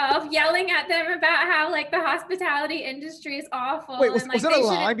myself, yelling at them about how like the hospitality industry is awful. Wait, was, and, was like, that a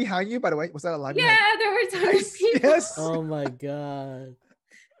line behind you, by the way? Was that a line behind yeah, there were tons of people Yes. Oh my god.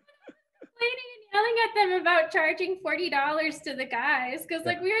 complaining and yelling at them about charging $40 to the guys because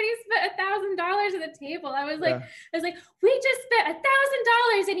like we already spent $1,000 at the table. I was like, we just spent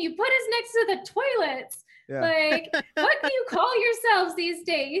 $1,000 and you put us next to the toilets. Yeah. Like, what do you call yourselves these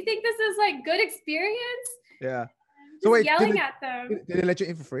days? You think this is like good experience? Yeah. Just So wait, yelling at them. Did they let you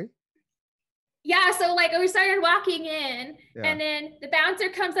in for free? Yeah, so like we started walking in, and then the bouncer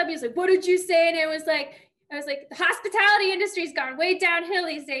comes up. He's like, "What did you say?" And I was like, "The hospitality industry's gone way downhill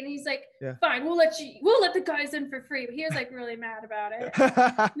these days." And he's like, "Fine, we'll let the guys in for free." But he was like really mad about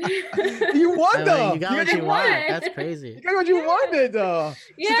it. You won though. You got what you wanted. That's crazy. You got what you wanted though.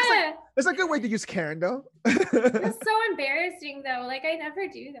 Yeah. It's a good way to use Karen though. It's so embarrassing though. Like I never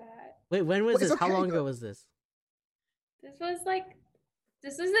do that. Wait, when was this? Okay, How long ago was this?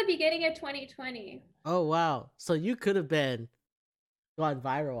 This was the beginning of 2020. Oh wow! So you could have been gone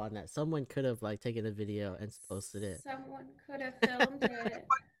viral on that. Someone could have like taken a video and posted it. Someone could have filmed it.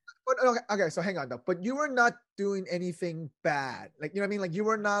 But okay, so hang on though. But you were not doing anything bad. Like, you know what I mean? Like you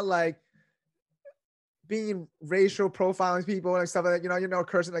were not like being racial profiling people and stuff like that, you know,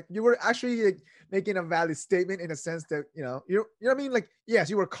 cursing. Like you were actually like, making a valid statement in a sense that, you know what I mean? Like,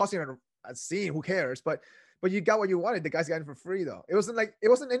 yes, you were causing a scene, who cares? But you got what you wanted. The guys got it for free though. It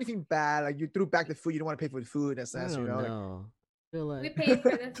wasn't anything bad. Like you threw back the food. You don't want to pay for the food in a sense, you know? No. We paid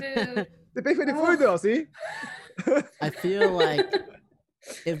for the food. They pay for the food though, see? I feel like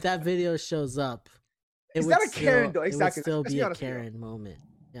if that video shows up, it would still be a Karen moment.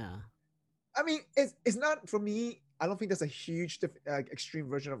 Yeah. I mean, it's not, for me, I don't think that's a huge extreme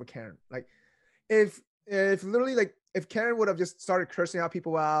version of a Karen. Like if literally like if Karen would have just started cursing out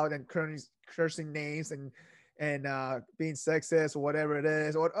people out and cursing names and being sexist or whatever it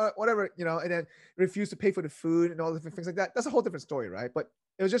is, or whatever, you know, and then refuse to pay for the food and all different things like that, that's a whole different story, right? But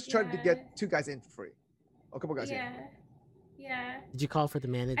it was just trying to get two guys in for free, or a couple guys in. Yeah. Did you call for the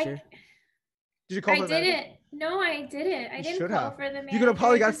manager? Did you call for the manager? I didn't. No, I didn't. I didn't call for the manager. You could have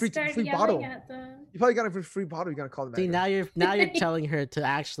probably got a free bottle. You probably got a free bottle. You gotta call the manager. See, now you're telling her to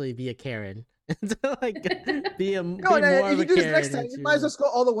actually be a Karen. To like be more if of a you do this Karen. next time, you might as well go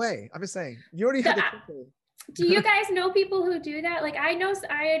all the way. I'm just saying. You already had the Do you guys know people who do that? Like I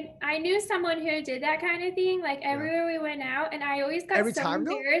knew someone who did that kind of thing. Like everywhere we went out, and I always got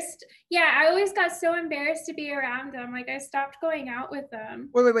embarrassed. Though? Yeah, I always got so embarrassed to be around them. Like I stopped going out with them.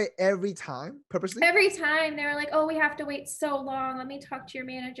 Wait. Every time, purposely? Every time they were like, "Oh, we have to wait so long. Let me talk to your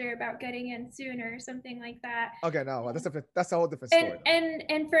manager about getting in sooner," or something like that. Okay, no, that's a whole different story.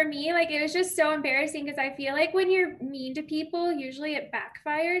 And for me, like it was just so embarrassing because I feel like when you're mean to people, usually it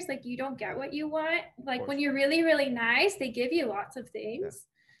backfires. Like you don't get what you want. Like when you're really, really nice, they give you lots of things.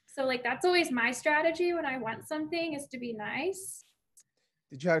 So like that's always my strategy when I want something, is to be nice.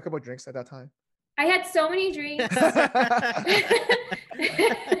 Did you have a couple of drinks at that time? I had so many drinks.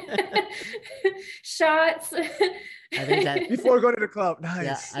 Shots. I think that before going to the club.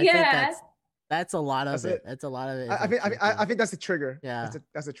 Nice. Yeah, I think That's a lot of That's it. it. That's a lot of it. I think I think that's the trigger. Yeah.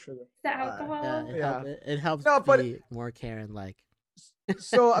 That's a trigger. The alcohol. Yeah, Yeah. it helps No, but- be more Karen like.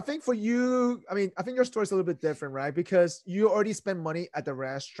 So I think for you, I mean, I think your story is a little bit different, right? Because you already spent money at the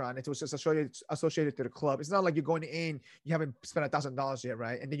restaurant. It was just associated to the club. It's not like you're going in, you haven't spent $1,000 yet,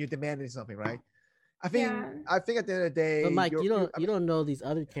 right? And then you're demanding something, right? I think Yeah. at the end of the day, But Mike, you're- you don't know these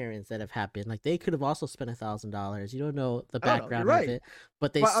other Karens that have happened. Like they could have also spent $1,000. You don't know the I don't know, you're background right. of it,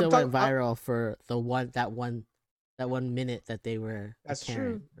 but they But I'm still went talking- viral for that one minute that they were. a That's true.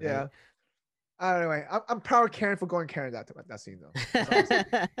 Karen, Yeah. right? Anyway, I'm proud of Karen for going Karen that scene though.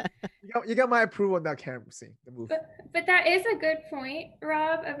 You got my approval on that Karen scene, the movie. But that is a good point,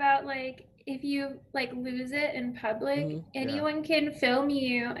 Rob, about like if you like lose it in public, Mhm. anyone can film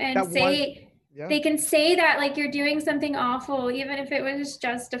you and That one- say Yeah. they can say that like you're doing something awful, even if it was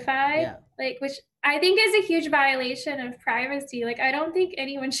justified. Yeah. Like, which I think is a huge violation of privacy. Like, I don't think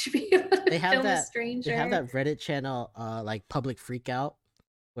anyone should be able to They have film a that- stranger. They have that Reddit channel, like public freakout,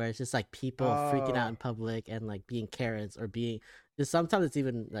 where it's just like people freaking Oh. out in public and like being Karens or being. Just sometimes it's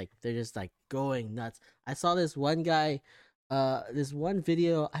even like they're just like going nuts. I saw this one guy, this one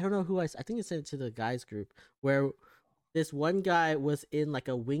video. I don't know who I think I sent it to the guys group where this one guy was in like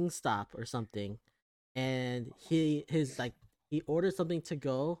a Wingstop or something, and he ordered something to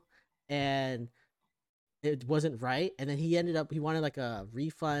go, and it wasn't right, and then he wanted like a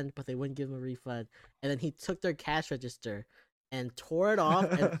refund, but they wouldn't give him a refund, and then he took their cash register and tore it off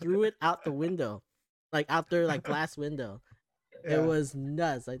and threw it out the window, like out their like glass window. Yeah. It was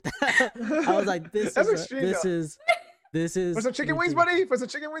nuts. Like that. I was like, this That's is extreme, this though. is this is For some chicken wings, ridiculous. buddy. For some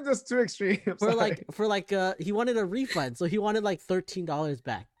chicken wings, that's too extreme. I'm For sorry. like he wanted a refund, so he wanted like $13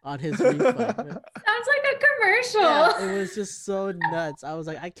 back on his refund. Sounds like a commercial. Yeah, it was just so nuts. I was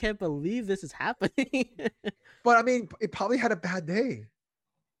like, I can't believe this is happening. But I mean, it probably had a bad day.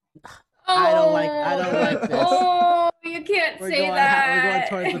 I don't like this. Oh, you can't we're say going that.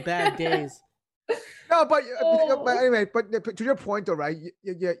 we're going towards the bad days. No, but Oh. anyway, but to your point though, right?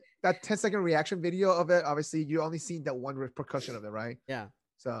 That 10-second reaction video of it, obviously, you only seen that one repercussion of it, right? Yeah.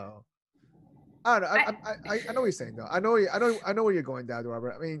 So I don't know. I know what you're saying though. I know where you're going, Dad,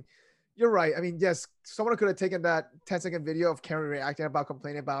 Robert. I mean, you're right. I mean, yes, someone could have taken that 10-second video of Karen reacting about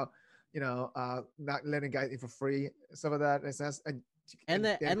complaining about, not letting guys in for free, some of that, And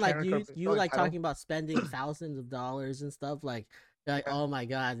then like Karen you could've you felt like entitled. talking about spending thousands of dollars and stuff like oh my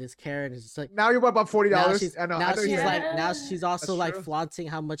god, this Karen is just like Now you're about $40. now she's I know. now I know she's you're- like now Yeah. she's also That's like true. flaunting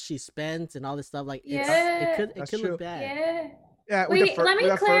how much she spends and all this stuff. Like Yeah. it That's could true. look bad. Yeah. yeah. with the Wait, fur- let me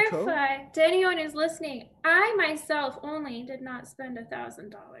with that fur coat. clarify to anyone who's listening. I myself only did not spend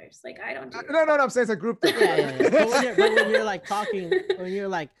 $1,000. Like, I don't do that. No. I'm saying it's a group thing. Yeah. But when you're like talking, when you're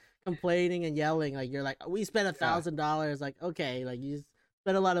like complaining and yelling, like you're like, we spent $1,000. Like, okay, like you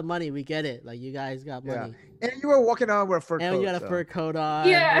spent a lot of money. We get it. Like you guys got Yeah. money, And you were walking on with a fur and coat. you got a so. fur coat on.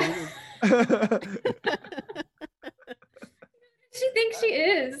 Yeah. and She thinks she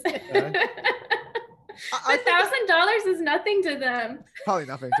is. I think $1,000 is nothing to them. probably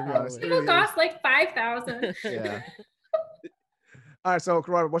nothing, to be honest. It People really is. cost like 5,000. Yeah. All right, so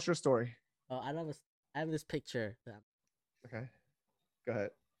Robert, what's your story? Oh, I have this picture that Okay, go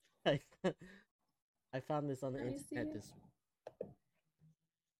ahead. I found this on the Let me see internet. it.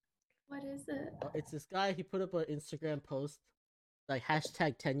 What is it? It's this guy. He put up an Instagram post, like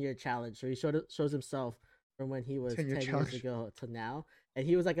hashtag 10-year challenge. So he shows himself from when he was 10 10-year years challenge. ago to now, and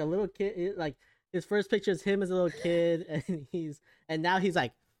he was like a little kid. Like his first picture is him as a little kid, and now he's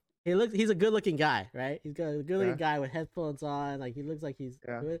like, he's a good looking guy, right? He's got a good looking Yeah. guy with headphones on. Like he looks like he's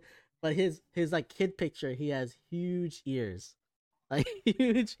Yeah. good. But his like kid picture, he has huge ears, like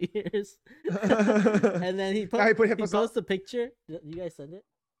huge ears. And then he Now he put he headphones on? posts a picture. You guys send it?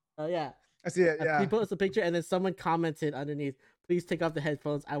 Oh yeah. I see it. Yeah. He posted a picture and then someone commented underneath, "Please take off the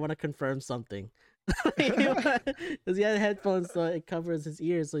headphones. I want to confirm something." Because he had headphones, so it covers his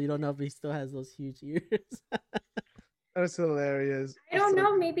ears, so you don't know if he still has those huge ears. That's hilarious. I don't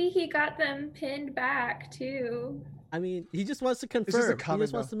know. Maybe he got them pinned back too. I mean, he just wants to confirm. just a He comment,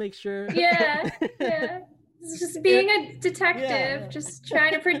 just wants to make sure. Yeah. Yeah. It's just being a detective, Yeah. just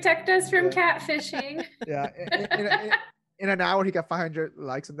trying to protect us from catfishing. Yeah. In an hour, he got 500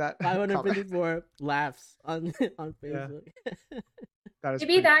 likes on that. comment. 554 laughs on Facebook. That is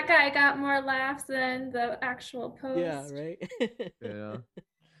Maybe pretty that cool. guy got more laughs than the actual post. Yeah, right. Yeah.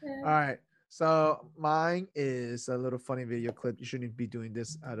 Yeah. All right. So mine is a little funny video clip. You shouldn't be doing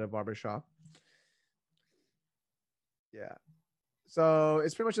this at a barbershop. Yeah. So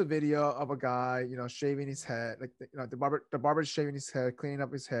it's pretty much a video of a guy, shaving his head. Like, the barber's shaving his head, cleaning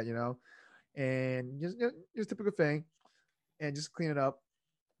up his head, and just typical thing, and just clean it up.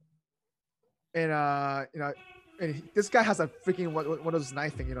 and this guy has a freaking one of those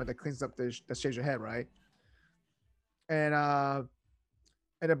knife thing, that cleans up that shaves your head, right? And the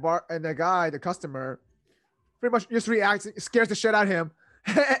guy, the customer, pretty much just reacts, scares the shit out of him,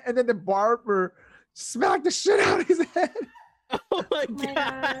 and then the barber smacked the shit out of his head. Oh my Oh my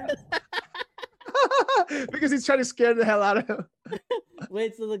god. Because he's trying to scare the hell out of him.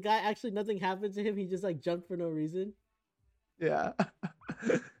 Wait, so the guy actually nothing happened to him? He just like jumped for no reason? Yeah.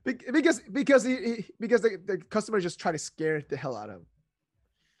 because the customer just try to scare the hell out of him.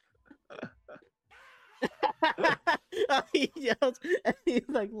 He yells and he's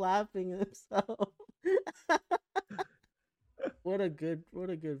like laughing himself. What a good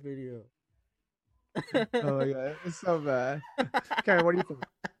video. Oh my god, it's so bad. Karen, what do you think?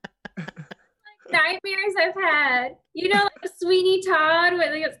 Nightmares I've had. Like Sweeney Todd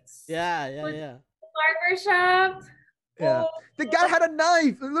with like Yeah. barber shop. Yeah. Oh, The guy had a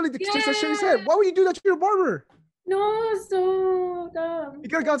knife. Literally, just to shave his head. Yeah. Why would you do that to your barber? no, so dumb. You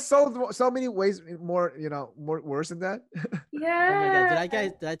could have gone so many ways more, more worse than that. Yeah. Oh my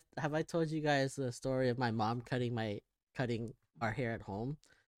god, have I told you guys the story of my mom cutting our hair at home?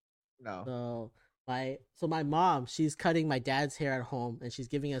 No. So my mom, she's cutting my dad's hair at home and she's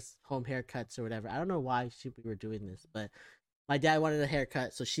giving us home haircuts or whatever. I don't know why we were doing this, but my dad wanted a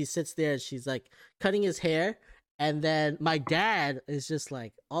haircut, so she sits there and she's like cutting his hair, and then my dad is just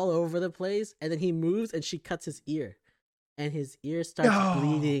like all over the place, and then he moves and she cuts his ear, and his ear starts No.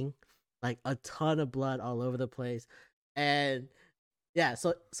 bleeding, like a ton of blood all over the place. And yeah,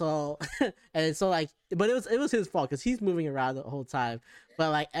 so and so like, but it was his fault because he's moving around the whole time.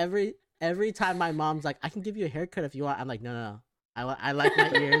 But like every time my mom's like, I can give you a haircut if you want, I'm like, no. I like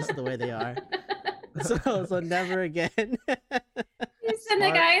my ears the way they are. So never again. You send the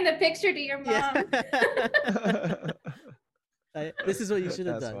Smart. guy in the picture to your mom. This is what you should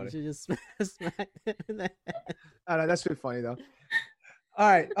have That's done. funny. You should just smack him in the head. I know, that's pretty funny though. All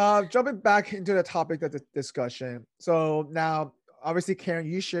right, jumping back into the topic of the discussion. So now, obviously, Karen,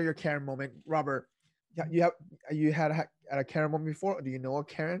 you share your Karen moment. Robert, you had a Karen moment before? Or do you know a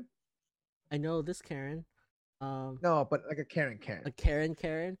Karen? I know this Karen. No, but like a Karen. A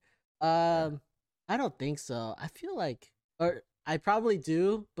Karen. I don't think so. I feel like, or I probably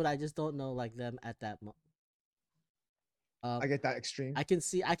do, but I just don't know like them at that moment. I get that extreme. I can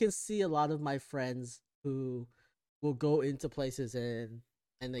see a lot of my friends who will go into places and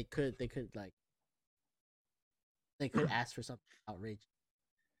they could ask for something outrageous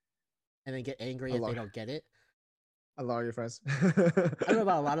and then get angry A if lot. they don't get it. A lot of your friends. I don't know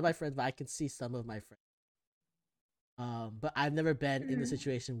about a lot of my friends, but I can see some of my friends. But I've never been in the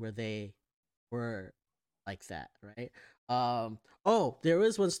situation where they were like that, right? Oh, there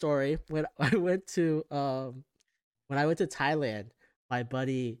was one story when I went to Thailand. My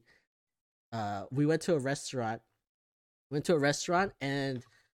buddy, we went to a restaurant. And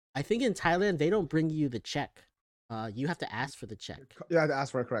I think in Thailand they don't bring you the check. You have to ask for the check. You had to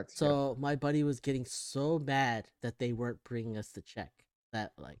ask for it, correct. So my buddy was getting so mad that they weren't bringing us the check.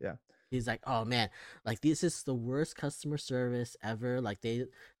 That like, Yeah. He's like, oh man, like this is the worst customer service ever. Like they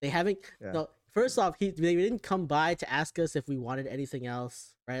haven't. Yeah. No, first off, they didn't come by to ask us if we wanted anything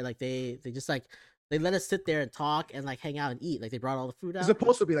else, right? Like they just like they let us sit there and talk and like hang out and eat. Like they brought all the food out. It's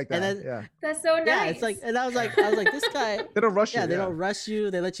supposed to be like that. And then- yeah. That's so nice. Yeah, it's like, and I was like, this guy. They don't rush you. Yeah, they don't rush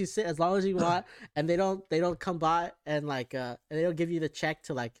you. They let you sit as long as you want, and they don't come by and like and they don't give you the check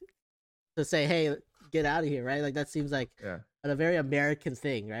to say, hey, get out of here, right? Like that seems like Yeah. a very American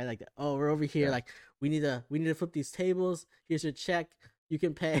thing, right? Like, oh, we're over here, Yeah. like we need to flip these tables. Here's your check. You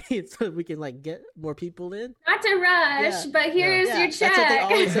can pay so we can like get more people in. Not to rush, Yeah. but here's Yeah, your check. that's what they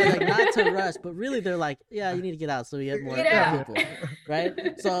always say, like not to rush, but really they're like, yeah, you need to get out so we get more Get out. people,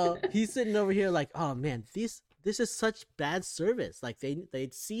 right? So he's sitting over here like, oh man, this is such bad service. Like they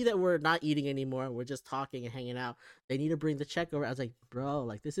see that we're not eating anymore, we're just talking and hanging out. They need to bring the check over. I was like, bro,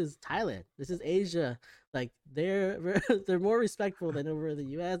 like this is Thailand, this is Asia. Like they're more respectful than over in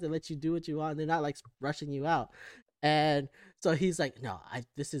the US. They let you do what you want. They're not like rushing you out. And so he's like, no,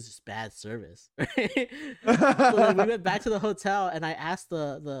 this is just bad service. Right? So then we went back to the hotel and I asked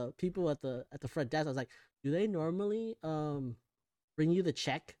the people at the front desk, I was like, do they normally bring you the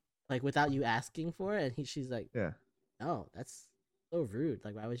check like without you asking for it? And she's like, Yeah. no, that's so rude.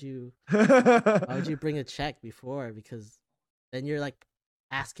 Like why would you Why bring a check before? Because then you're like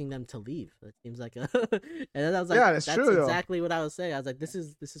asking them to leave. That seems like a and then I was like, Yeah, that's that's true, though. exactly what I was saying. I was like, this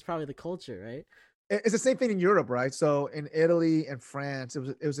is probably the culture, right? It's the same thing in Europe, right? So in Italy and France,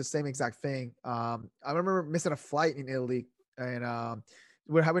 it was the same exact thing. I remember missing a flight in Italy, and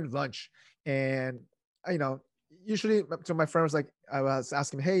we're having lunch, and usually, so my friend was like, I was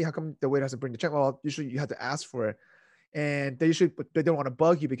asking him, hey, how come the waiter doesn't bring the check? Well, usually you have to ask for it, and they don't want to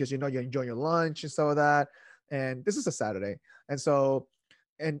bug you because you're enjoying your lunch and stuff like that. And this is a Saturday, and so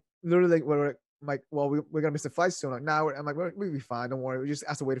and literally we're like, well, we're gonna miss the flight soon. Like now, I'm like, we'll be fine. Don't worry. We just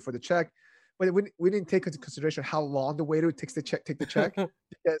asked the waiter for the check, but we didn't take into consideration how long the waiter takes the check,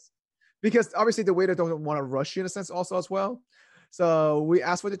 because obviously the waiter doesn't want to rush you in a sense also as well. So we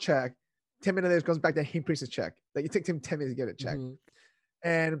asked for the check. 10 minutes later, comes back, then he prints his check. Like it takes him 10 minutes to get a check.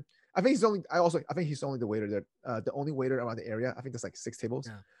 And I think I think he's only the waiter there, the only waiter around the area. I think there's like 6 tables.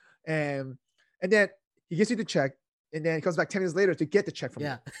 Yeah. And then he gives you the check, and then he comes back 10 minutes later to get the check from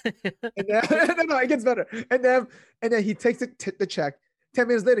you. And then, no, it gets better. And then he takes the check. 10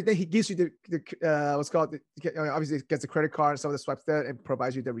 minutes later, then he gives you the what's called obviously it gets the credit card and some of the swipes there and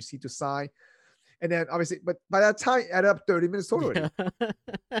provides you the receipt to sign. And then obviously, but by that time, add up 30 minutes total. Yeah.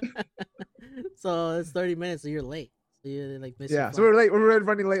 So it's 30 minutes, so you're late. So you're like missing. Yeah, so we're late. We're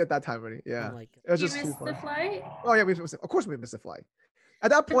running late at that time already. Yeah, Oh my God. it was You just too missed the fun. flight? Oh yeah, of course we missed the flight. At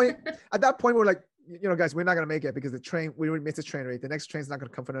that point, we're like, guys, we're not gonna make it because we already missed the train rate. The next train's not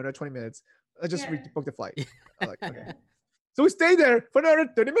gonna come for another 20 minutes. Let's just book the flight. I'm like, okay. So we stayed there for another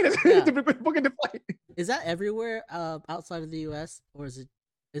 30 minutes to book the flight. Is that everywhere outside of the US, or is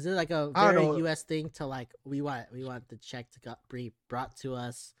it like a I don't very know. US thing to like we want the check to be brought to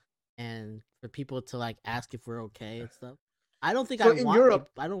us and for people to like ask if we're okay and stuff? I don't think So I in want Europe-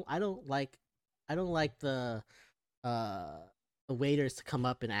 I don't like the waiters to come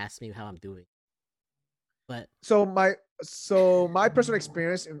up and ask me how I'm doing. But So my personal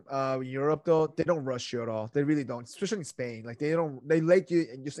experience in Europe though, they don't rush you at all. They really don't, especially in Spain. Like they let you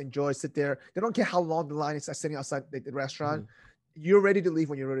and just enjoy, sit there. They don't care how long the line is sitting outside the restaurant. You're ready to leave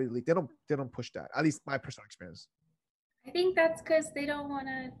when you're ready to leave. They don't push that. At least my personal experience. I think that's because they don't want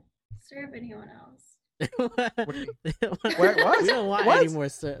to serve anyone else. we What? don't want What? any more.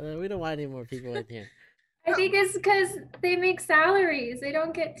 We don't want any more people in here. I think it's because they make salaries. They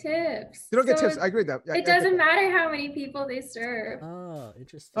don't get tips. They don't get So tips. I agree with that. Yeah, It doesn't matter how many people they serve. Oh,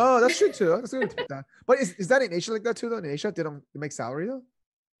 interesting. Oh, that's true too. That's good. But is that in Asia like that too though? In Asia, they don't make salary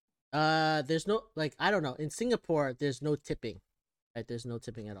though? There's no I don't know. In Singapore, there's no tipping. Right, there's no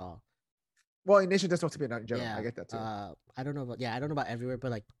tipping at all. Well, in Asia, there's no tipping in general. Yeah, I get that too. I don't know about everywhere,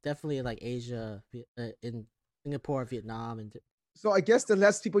 but like definitely in like Asia, in Singapore, Vietnam, and So I guess the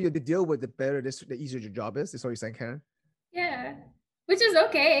less people you have to deal with, the easier your job is. Is what you're saying, Karen? Yeah. Which is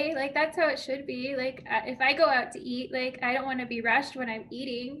okay. Like that's how it should be. Like if I go out to eat, like I don't want to be rushed when I'm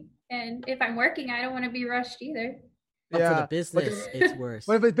eating. And if I'm working, I don't want to be rushed either. but for the But business, it's worse.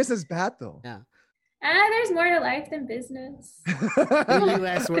 What if the business is bad though? Yeah, There's more to life than business. in the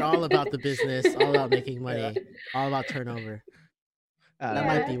US, we're all about the business, all about making money, all about turnover. That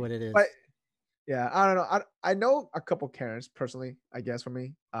might be what it is. But yeah, I don't know. I know a couple Karens personally, I guess for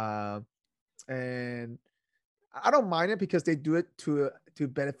me. And I don't mind it because they do it to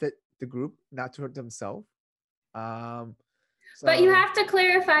benefit the group, not to hurt themselves. But you so- have to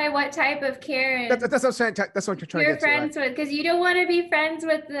clarify what type of Karen that's what I'm saying. That's what you're trying you're to get to. friends with, because you don't want to be friends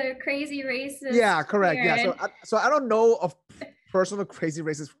with the crazy racist. Yeah, correct. Yeah. Karen. So I don't know of personal crazy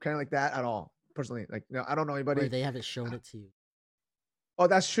racist Karen like that at all. Personally, like I don't know Or anybody. they haven't shown it to you. Oh,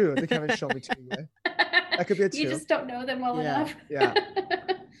 that's true. They haven't shown me to you yet. That could be it You too. just don't know them well Yeah. enough. Yeah.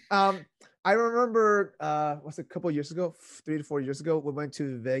 I remember was it a couple of years ago, 3 to 4 years ago, we went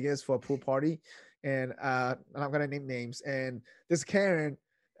to Vegas for a pool party, and I'm gonna name names. And this Karen,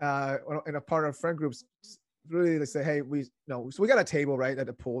 in a part of friend groups, really they say, hey, so we got a table right at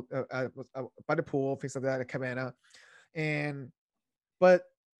the pool, by the pool, things like that, at Cabana, but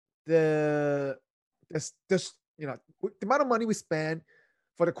the amount of money we spent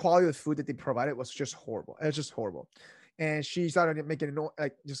for the quality of the food that they provided was just horrible. It was just horrible. And she started making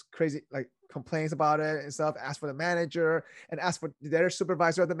just crazy complaints about it and stuff. Asked for the manager and asked for their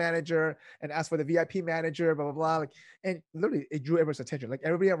supervisor of the manager and asked for the VIP manager, blah blah blah. And literally, it drew everyone's attention. Like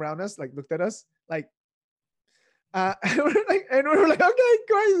everybody around us, looked at us, and we were like, okay,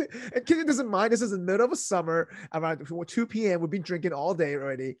 crazy. And Kitty doesn't mind. This is in the middle of a summer, around 2 p.m. We've been drinking all day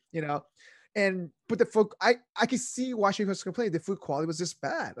already, but the food, I could see why she was complaining. The food quality was just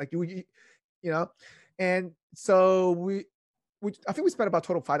bad. And so I think we spent about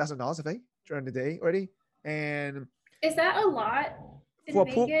total $5,000, I think, during the day already. And Is that a lot in for a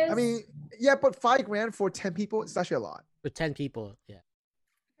Vegas? pool, I mean, yeah, but $5,000 for 10 people, it's actually a lot. For 10 people, yeah.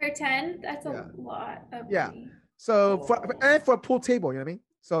 For 10, that's Yeah. a lot of Yeah. money. So for a pool table, you know what I mean?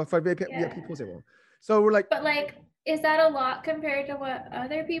 So for a VIP pool table. So we're like, But is that a lot compared to what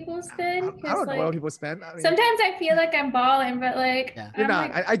other people spend? I don't know what people spend. I mean, Sometimes I feel like I'm balling, but Yeah. you're I'm not.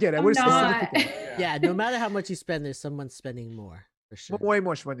 like, I get it. I'm We're not. specific people. Yeah, no matter how much you spend, there's someone spending more. for sure. Way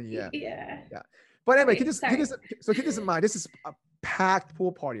more money. Yeah. Yeah. But anyway, Sorry, keep this in mind. This is a packed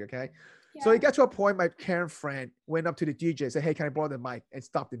pool party, okay? So Yeah. it got to a point. My Karen friend went up to the DJ, said, "Hey, can I borrow the mic?" and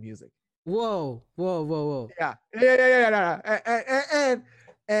stop the music. Whoa. Yeah.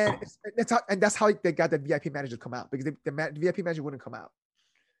 And that's how they got the VIP manager to come out, because the VIP manager wouldn't come out.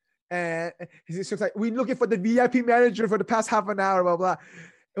 And she was like, "We're looking for the VIP manager for the past half an hour, blah blah."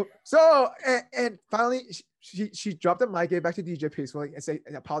 So and finally she dropped the mic, gave it back to DJ peacefully,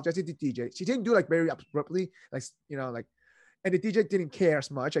 and apologized to the DJ. She didn't do like very abruptly, like like, and the DJ didn't care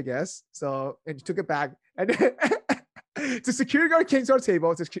as much, I guess. So and she took it back, and then the security guard came to our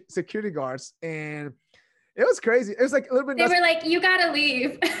table, the security guards, and it was crazy. It was like a little bit. They were like, "You gotta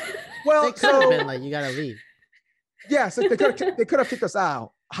leave." Well, They could have been like, you gotta leave. yeah, so they could have kicked us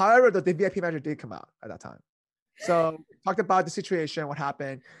out. However, the VIP manager did come out at that time. So talked about the situation, what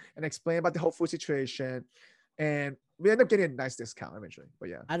happened, and explained about the whole food situation. And we ended up getting a nice discount eventually. But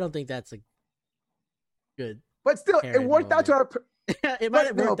yeah. I don't think that's a good. But still, it Karen worked out to our It might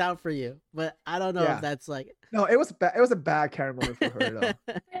have no. worked out for you, but I don't know Yeah. if that's like. no, it was bad. It was a bad Karen moment for her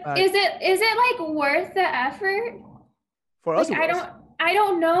though. Is it like worth the effort? For us, Like, it was. I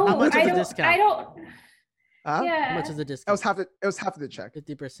don't know. How much I is the don't. discount? I don't. Huh? Yeah. How much is the It discount? was half of the check.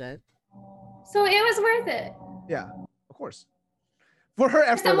 50%. So it was worth it. Yeah, of course. For her For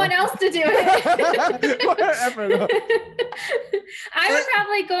effort. someone though. else to do it. For her effort, though. I would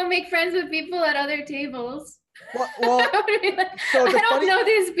probably go make friends with people at other tables. Well, I would be like, so I the don't funny- know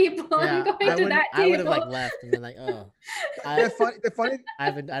these people. I'm Yeah, going to that I would have table. like left and been like, oh, the funny I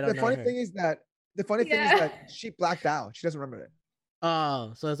don't the know funny her. thing is that Yeah. she blacked out. She doesn't remember it.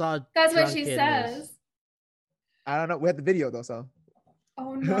 Oh, so it's all. That's what she drunkenness. says. I don't know. We had the video though, so.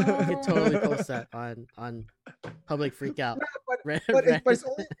 Oh You no. You could totally post that on public freak out. But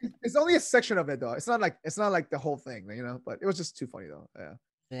it's only a section of it though. It's not like the whole thing, you know. But it was just too funny though. Yeah.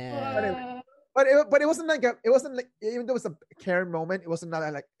 Yeah. Whoa. But it wasn't like even though it was a Karen moment, it wasn't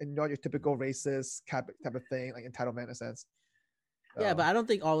not like your typical racist type of thing, like entitlement in a sense. Yeah, So, but I don't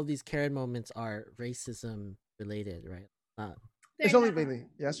think all of these Karen moments are racism related, right? it's They're only not. really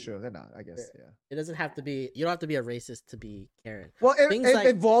that's true. They're not, I guess. Yeah. It doesn't have to be. You don't have to be a racist to be Karen. Well, Things it like-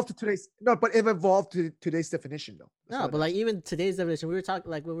 evolved to today's definition though. That's No, what it but is. like even today's definition, we were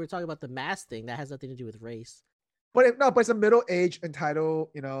talking like when we were talking about the mask thing, that has nothing to do with race. But it's a middle-aged entitled,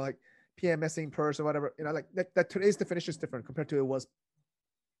 like PMSing person, whatever. Like that today's definition is different compared to it was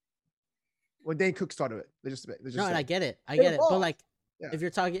when Dane Cook started it. They just No, and said- I get it. I It get it. But evolved. like, Yeah. if you're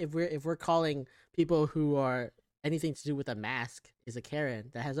talking, if we're calling people who are anything to do with a mask is a Karen,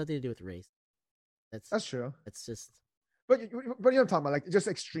 that has nothing to do with race. That's true. That's just But you know what I'm talking about, like just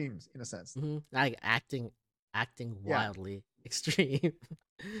extremes in a sense. like acting Yeah. wildly extreme.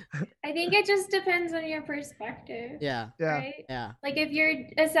 I think it just depends on your perspective. Yeah, Yeah. Right? yeah. Like if you're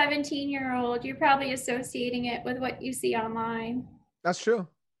a 17-year-old, you're probably associating it with what you see online. That's true.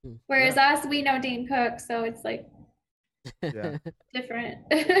 Whereas us, we know Dane Cook, so it's like Yeah. different.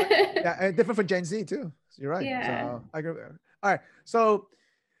 Yeah, and different for Gen Z too. So you're right. Yeah. So I agree. All right. So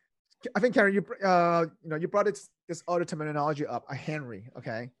I think Karen, you brought this other terminology up, a Henry.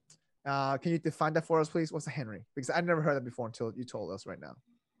 Okay. Can you define that for us, please? What's a Henry? Because I never heard that before until you told us right now.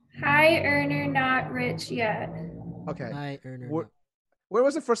 High earner, not rich yet. Okay. High earner. Where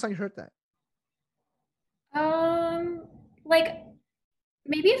was the first time you heard that? Like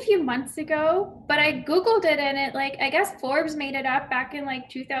maybe a few months ago, but I Googled it and it I guess Forbes made it up back in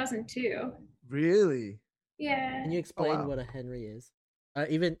 2002. Really? Yeah. Can you explain wow. what a Henry is?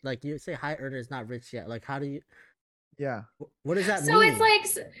 Even like you say, high earner is not rich yet. Like, how do you? Yeah. What does that So mean? it's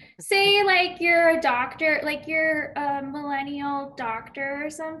like, say you're a doctor, like you're a millennial doctor or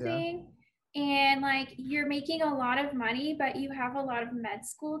something, and you're making a lot of money, but you have a lot of med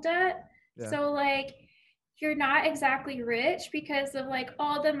school debt. Yeah. So you're not exactly rich because of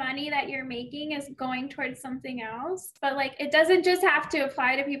all the money that you're making is going towards something else. But it doesn't just have to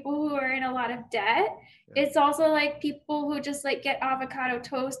apply to people who are in a lot of debt. Yeah. It's also people who just get avocado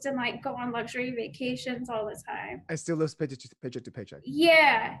toast and go on luxury vacations all the time. I still live paycheck to paycheck.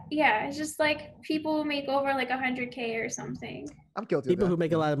 Yeah. It's just people who make over $100K or something. I'm guilty People of who that.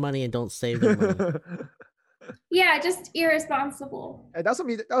 make a lot of money and don't save their money. Yeah, just irresponsible. And that's what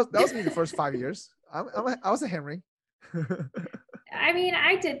me. That was me the first 5 years. I was a Henry. I mean,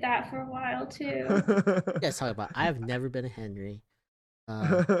 I did that for a while too. Yes, talk about. I have never been a Henry.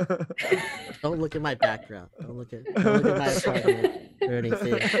 Don't look at my background. Don't look at my apartment or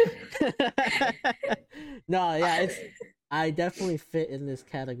anything. No, yeah, I definitely fit in this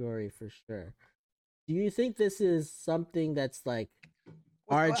category for sure. Do you think this is something that's our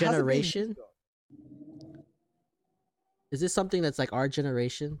How's it being generation? used, though? is this something that's like our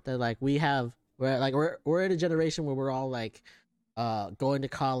generation that like we're in a generation where we're all like going to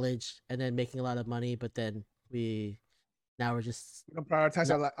college and then making a lot of money, but then we're just We don't prioritize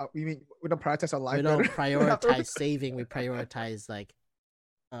No. our we mean we don't prioritize our life. we don't better? prioritize saving, we prioritize like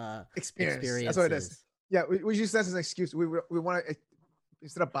experience. That's what it is. Yeah, we use that as an excuse. We want to,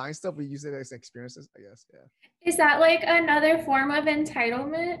 instead of buying stuff, we use it as experiences, I guess. Yeah, Is that like another form of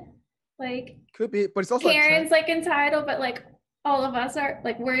entitlement? Like could be, but it's also a trend. Karen's like entitled, but like all of us are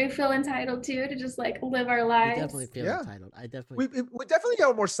like we feel entitled to just like live our We lives. definitely feel Yeah. entitled. I definitely We definitely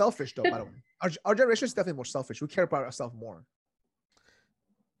are more selfish though. By the way, our generation is definitely more selfish. We care about ourselves more.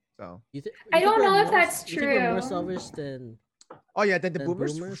 So, you thi- I you think don't know we're if more- that's you think we're more true. selfish than oh yeah, then the Than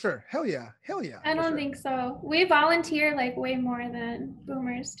boomers, for boomers? sure. Hell yeah, hell yeah. I for don't sure. think so. We volunteer like way more than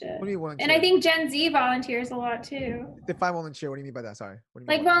boomers do. What do you want? And I think Gen Z volunteers a lot too. define volunteer. What do you mean by that? Sorry. What do you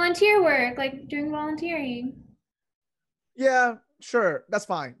Like mean by that? volunteer work, like doing volunteering. Yeah, sure, that's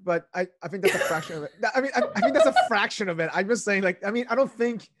fine. But I think that's a fraction of it. I mean, I think that's a fraction of it. I'm just saying, like, I mean, I don't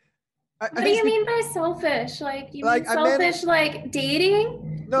think. What do you mean by selfish? Like you Like, mean I meant- selfish like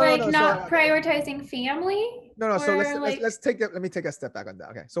dating? No, like no, no. not so, prioritizing family? no, no. So Or, let's take that. Let me take a step back on that.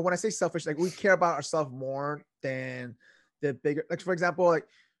 Okay. So when I say selfish, like we care about ourselves more than the bigger. Like for example, like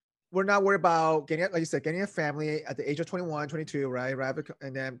we're not worried about getting, like you said, getting a family at the age of 21, 22, right?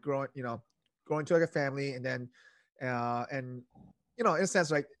 And then growing to like a family, and then, and in a sense,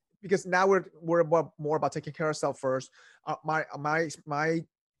 like because now we're more about taking care of ourselves first. My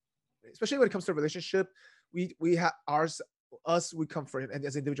especially when it comes to a relationship, we have we come first, and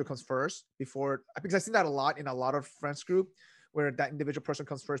as an individual comes first before, because I've seen that a lot in a lot of friends group where that individual person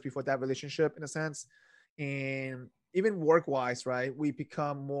comes first before that relationship in a sense. And even work wise, right, we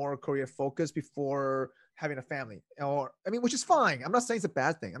become more career focused before having a family, or I mean, which is fine. I'm not saying it's a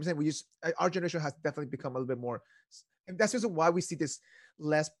bad thing. I'm saying our generation has definitely become a little bit more, and that's just why we see this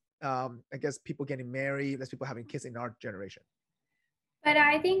less I guess people getting married, less people having kids in our generation. But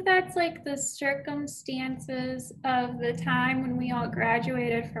I think that's like the circumstances of the time when we all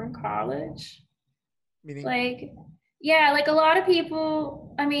graduated from college. Meaning, Like, yeah, like a lot of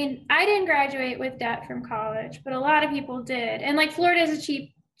people, I mean, I didn't graduate with debt from college, but a lot of people did. And like Florida is a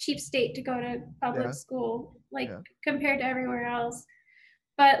cheap state to go to public Yeah. school, like Yeah. compared to everywhere else.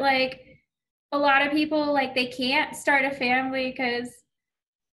 But like a lot of people, like they can't start a family because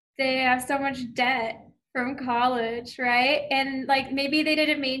they have so much debt from college, right? And like maybe they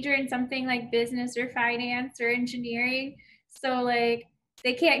didn't major in something like business or finance or engineering. So like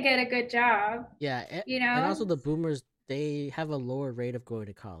they can't get a good job, yeah, you know? and also the boomers, they have a lower rate of going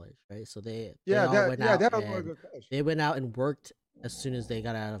to college, right? So they yeah, all that, went yeah, out they have a and more good college. they went out and worked as soon as they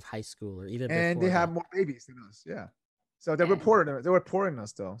got out of high school or even And before they have that. more babies than us. Yeah. So they're Yeah. reporting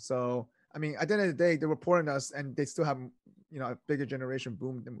us though. So I mean, at the end of the day, they're reporting us, and they still have a bigger generation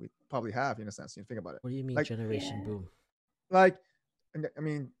boom than we probably have in a sense. You think about it. What do you mean like- generation Yeah. boom? Like, I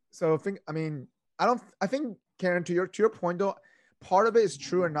mean, so I think Karen, to your point though, part of it is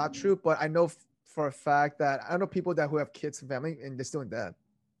true or not true, but I know for a fact that I know people who have kids and family and they're still in debt.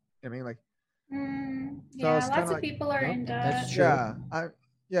 I mean, like, Yeah, it's kinda lots of like- people are No, in debt. that's true.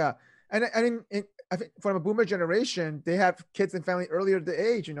 yeah, and I think from a boomer generation, they have kids and family earlier the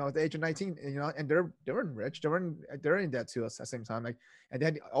age, at the age of 19, and they're rich, they're in debt too at the same time, like, and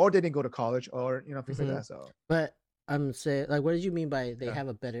they didn't go to college or things like Mhm. that. So But I'm saying, like, what did you mean by they Yeah. have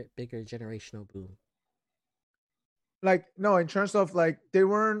a bigger generational boom? like no, in terms of like they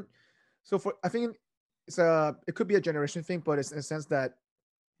weren't. So I think it could be a generation thing, but it's in a sense that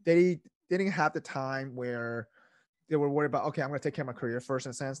they didn't have the time where they were worried about, okay, I'm gonna take care of my career first, in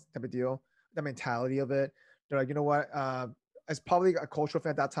a sense, type of deal. The mentality of it. They're like, you know what? It's probably a cultural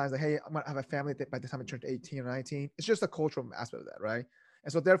thing at that time. It's like, hey, I'm gonna have a family by the time I turn 18 or 19. It's just a cultural aspect of that, right?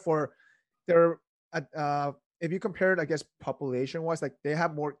 And so therefore, they're if you compare it, I guess, population wise, like they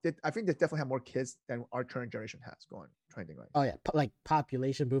have more. I think they definitely have more kids than our current generation has going. Trying to think like. Oh yeah, like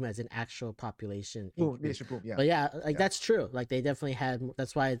population boom as in actual population Boom, increase. boom, yeah. But yeah, like Yeah. that's true. Like they definitely had.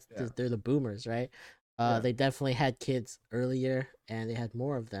 That's why Yeah. they're the boomers, right? Yeah. They definitely had kids earlier, and they had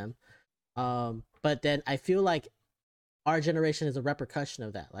more of them. But then I feel like our generation is a repercussion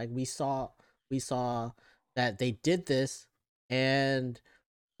of that. Like we saw that they did this, and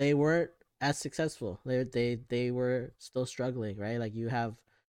they weren't as successful. They were still struggling, right? Like you have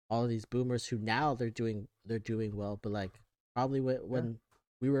all of these boomers who now they're doing well, but like probably when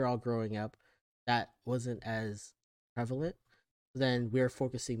we were all growing up, that wasn't as prevalent. Then we're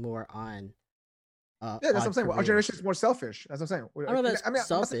focusing more on Yeah, that's what on I'm saying. Our careers. generation is more selfish. That's what I'm saying. I don't know if that's I'm not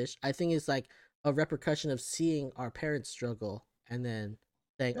saying- selfish. I think it's like a repercussion of seeing our parents struggle and then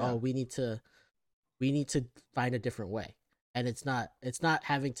saying, Yeah. "Oh, we need to find a different way." and it's not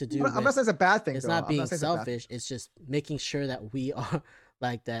having to do I'm with, not saying it's a bad thing. it's though. not I'm being saying it's a bad thing. selfish. It's just making sure that we are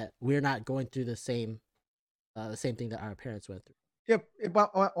like that. We're not going through the same thing that our parents went through. Yeah,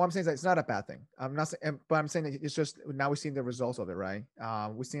 but what I'm saying is that it's not a bad thing. I'm not saying, but I'm saying that it's just now we're seeing the results of it, right?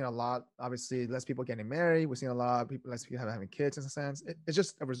 We're seeing a lot, obviously, less people getting married. We're seeing a lot of people, less people having kids in a sense. It's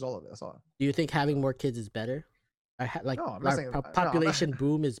just a result of it. That's all. Do you think having more kids is better? Like No, I'm not our saying- no, I'm not- population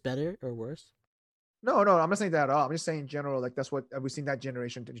boom is better or worse? No, I'm not saying that at all. I'm just saying in general, like that's what we've seen that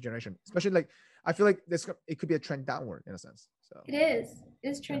generation to generation, especially like I feel like it could be a trend downward in a sense. So It is.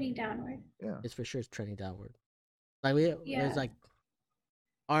 It's trending downward. yeah, It's for sure trending downward. Like Yeah. there's like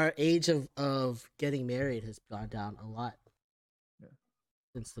our age of getting married has gone down a lot. Yeah.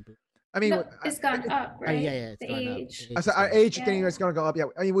 Since the boom. I mean, No, it's gone up, Oh, right? yeah, it's The gone up. age. The I age said is our gone up. age getting Yeah. is gonna go up. Yeah,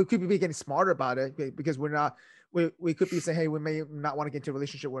 I mean, we could be getting smarter about it because we're not. We could be saying, hey, we may not want to get into a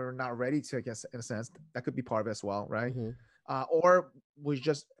relationship where we're not ready to. I guess in a sense that could be part of it as well, right? Mhm. Or we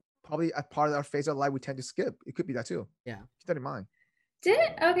just probably a part of our phase of life we tend to skip. It could be that too. Yeah. Keep that in mind.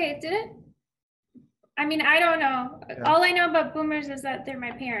 Didn't I mean, I don't know. Yeah. All I know about boomers is that they're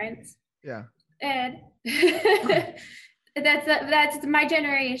my parents. Yeah. And that's my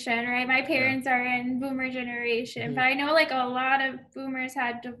generation, right? My parents are in boomer generation, Mhm. but I know like a lot of boomers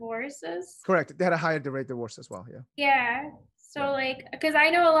had divorces. Correct. They had a higher rate divorce as well. Yeah. Yeah. So Yeah. like, because I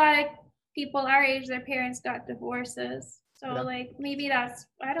know a lot of people our age, their parents got divorces. So Yeah. like maybe that's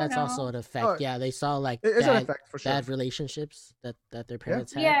I don't That's know. also an effect. Oh, Yeah, they saw like It's an bad, effect for sure. bad relationships that their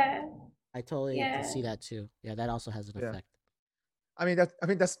parents had. Yeah. I totally can see Yeah. that too. Yeah, that also has an Yeah. effect. I mean, I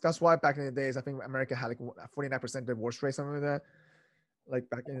think that's why back in the days, I think America had like 49% divorce rate, something like that. Like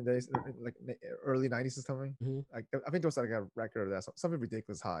back in the days, like early 90s or something. Mhm. Like I think there was like a record of that, something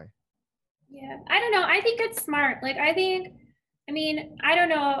ridiculous high. Yeah, I don't know. I think it's smart. Like, I mean, I don't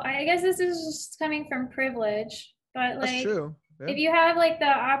know. I guess this is just coming from privilege, but That's like, true. Yeah. if you have like the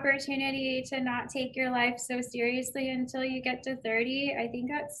opportunity to not take your life so seriously until you get to 30, I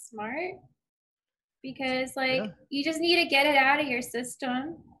think that's smart. Because like, Yeah. you just need to get it out of your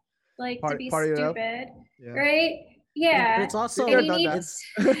system, like to be Party it up. stupid, Yeah. right? Yeah. But it's also Been And there, you done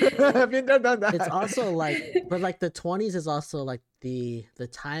need that. I've been there, done that. it's also like, but like the 20s is also like the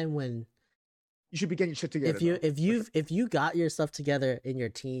time when you should be getting your shit together. if you got yourself together in your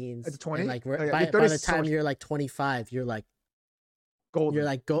teens, At the 20? and like Oh, yeah, by your 30s the is so time much- you're like 25, you're like golden. you're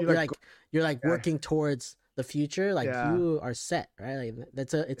like Yeah. working towards the future. Like Yeah. you are set, right? Like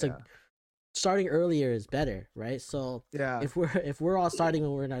it's Yeah. a starting earlier is better, right? So Yeah. if we're all starting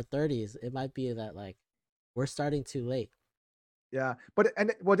when we're in our 30s, it might be that like we're starting too late. Yeah. But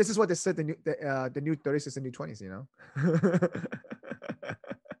well, this is what they said. The new 30s is the new 20s. You know.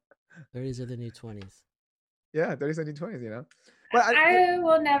 30s are the new 20s. Yeah, 30s are the new 20s. You know. But I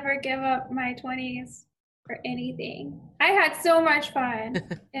will never give up my 20s for anything. I had so much fun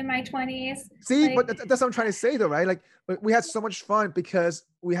in my 20s. see, but like- that's what I'm trying to say, though, right? Like we had so much fun because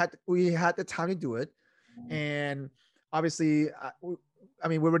we had the time to do it, and obviously, I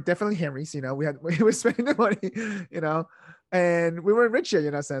mean, we were definitely Henrys. You know, we were spending the money. You know, and we were richer,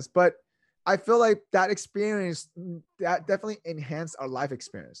 in a sense. But I feel like that experience that definitely enhanced our life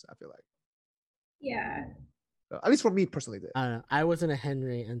experience. I feel like, Yeah. so, at least for me personally, did. I don't know. I wasn't a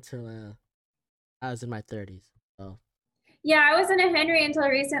Henry until I was in my 30s. So Yeah, I wasn't a Henry until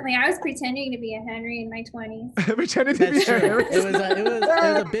recently. I was pretending to be a Henry in my 20s. Pretending to be that's true. Henry. It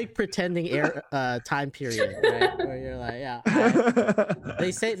was a big pretending time period, right? Where you're like, yeah.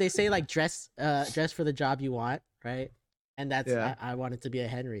 They say like dress for the job you want, right? And that's Yeah. I wanted to be a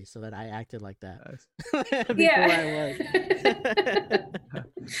Henry, so that I acted like that Nice. before Yeah. I was.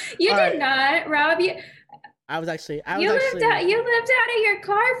 You All did right. not, Rob. You Oh, lived out of your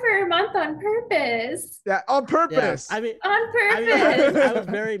car for a month on purpose. Yeah, on Yeah, purpose. I mean, On I purpose. was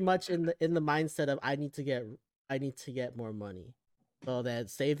very much in the mindset of I need to get more money, so that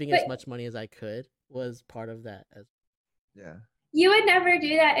saving as But- much money as I could was part of that. Yeah. You would never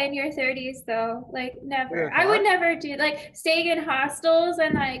do that in your 30s, though. Like never. Your I would car? never do like staying in hostels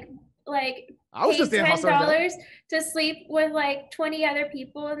and like I was pay just in hostel. $10 to sleep with like 20 other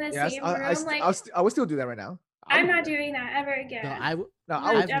people in the Yes, same room. I would still do that right now. I I'm would not do that. doing that ever again. No, I No, No,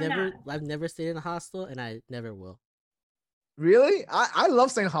 I would. I'm I've never stayed in a hostel, and I never will. Really? I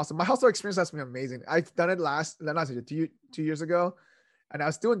love staying in hostel. My hostel experience has been amazing. I've done it not 2 years ago, and I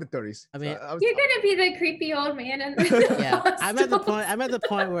was still in the 30s. I mean, was, You're gonna be the creepy old man in the Yeah, I'm at the hostels.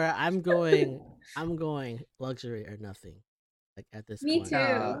 point where I'm going luxury or nothing. Like at this Me point.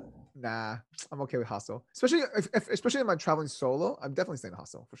 too. nah, I'm okay with hostel. Especially especially if I'm traveling solo, I'm definitely staying in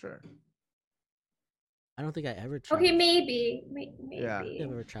hostel for sure. I don't think I ever traveled. Okay, maybe. Yeah. I've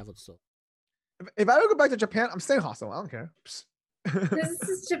never traveled solo. if I ever go back to Japan, I'm staying hostel. I don't care. This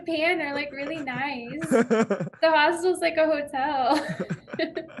is Japan. They're like really nice. The hostel's like a hotel.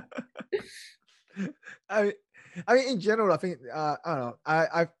 I mean, in general, I think I don't know.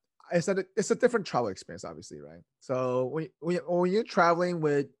 I said it's a different travel experience, obviously, right? So when you're traveling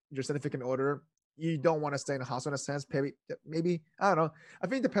with your significant other, you don't want to stay in a hostel in a sense. Maybe I don't know. I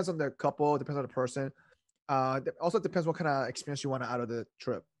think it depends on the couple, depends on the person. Also depends what kind of experience you want out of the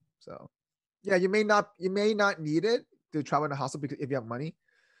trip. So yeah, you may not need it to travel in a hostel because if you have money,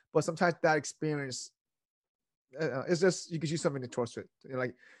 but sometimes that experience it's just you could use something towards it.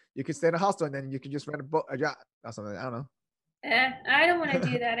 Like you could stay in a hostel and then you could just rent a yacht or something. I don't know. I don't want to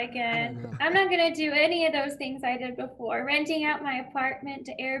do that I again. don't know. I'm not going to do any of those things I did before. Renting out my apartment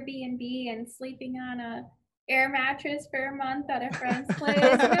to Airbnb and sleeping on a air mattress for a month at a friend's place.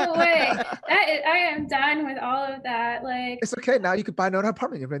 No way. I am done with all of that. Like, It's okay now. You could buy another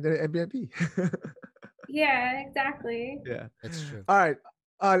apartment. You rent an Airbnb. yeah, exactly. Yeah. That's true. All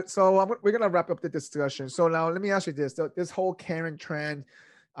right. So we're gonna wrap up the discussion. So now let me ask you this: this whole Karen trend,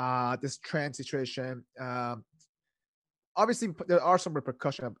 this trend situation. Obviously, there are some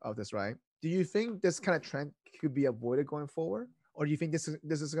repercussions of this, right? Do you think this kind of trend could be avoided going forward, or do you think this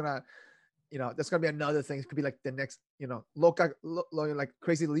is gonna, there's gonna be another thing? It could be like the next, like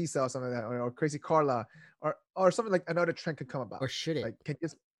Crazy Lisa or something like that, or Crazy Carla, or something like another trend could come about. Or should it? Like,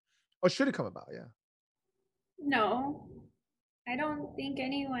 or should it come about? Yeah. No, I don't think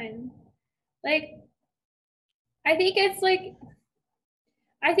anyone, like, I think it's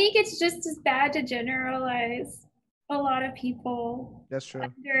just as bad to generalize a lot of people That's true.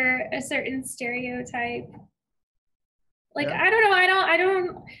 under a certain stereotype. Like, Yeah. I don't know. I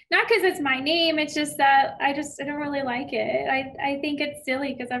don't, not because it's my name. It's just that I don't really like it. I think it's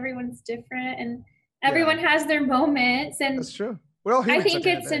silly because everyone's different and everyone has their moments. And That's true. We're all humans. I think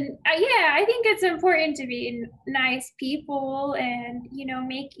I think it's important to be nice people and,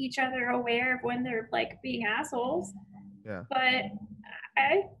 make each other aware of when they're like being assholes. Yeah. But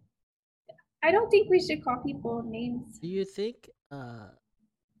I don't think we should call people names. Do you think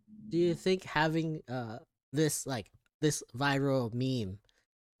having this viral meme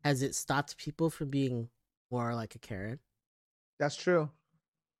has it stopped people from being more like a Karen? That's true.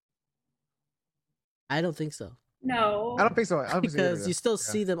 I don't think so. No. I don't think so. I don't think so either. Because you still Yeah.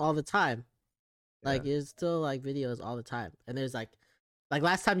 see them all the time. Like Yeah. there's still like videos all the time. And there's like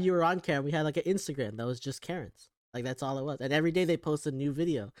last time you were on Karen, we had like an Instagram that was just Karen's. Like that's all it was. And every day they post a new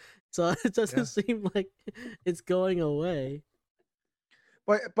video. So it doesn't seem like it's going away.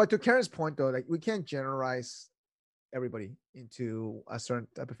 But to Karen's point though, like we can't generalize everybody into a certain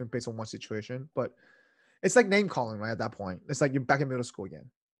type of thing based on one situation. But it's like name calling, right? At that point, it's like you're back in middle school again.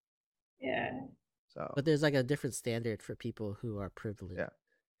 Yeah. So, But there's like a different standard for people who are privileged. Yeah.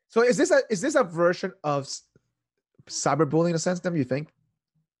 So is this a version of cyberbullying in a sense? Then you think?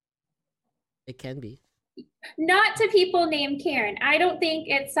 It can be. Not to people named Karen. I don't think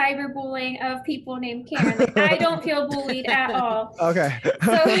it's cyberbullying of people named Karen. Like, I don't feel bullied at all. Okay.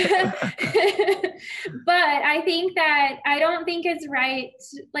 So, but I think that I don't think it's right.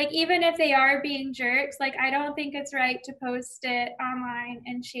 Like, even if they are being jerks, like, I don't think it's right to post it online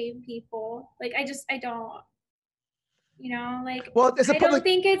and shame people. Like, I don't. Like, well, it's a I public.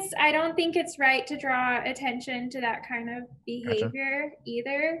 don't think it's right to draw attention to that kind of behavior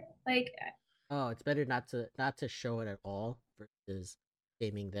either. Like, Oh, it's better not to show it at all versus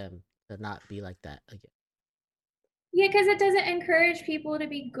shaming them to not be like that again. yeah, because it doesn't encourage people to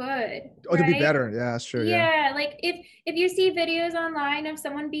be good. Oh, to be right? better. Yeah, that's true. Yeah, like if you see videos online of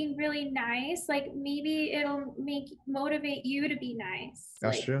someone being really nice, like maybe it'll motivate you to be nice.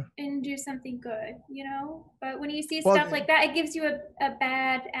 That's like, true. And do something good, But when you see Well, stuff like that, it gives you a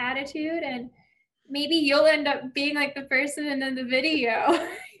bad attitude, and maybe you'll end up being like the person in the video.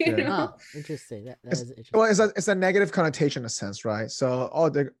 you Yeah. know? Oh, interesting. That is interesting. Well, it's a negative connotation in a sense, right? So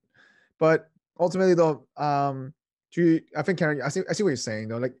but ultimately though, I think Karen, I see what you're saying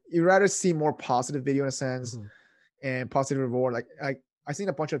though. Like you rather see more positive video in a sense Mhm. and positive reward. Like I seen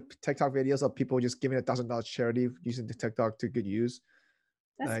a bunch of TikTok videos of people just giving $1,000 charity using the TikTok to good use.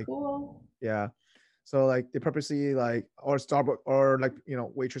 That's Like, cool. Yeah. So like they purposely or Starbucks or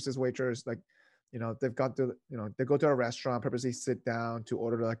waiters like, they've got to, they go to a restaurant, purposely sit down to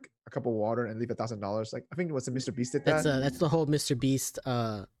order like a cup of water and leave $1,000. Like I think it was Mr. Beast did that. That's the whole Mr. Beast.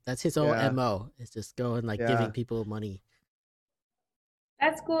 That's his whole MO. It's just going giving people money.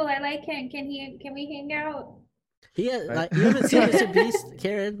 That's cool. I like him. Can we hang out? He Right. you haven't seen Mr. Beast,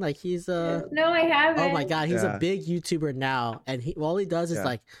 Karen? Like he's No, I haven't. oh my god, he's Yeah. a big YouTuber now, and all he does is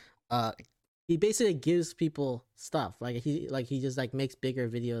Yeah. he basically gives people stuff. He just like makes bigger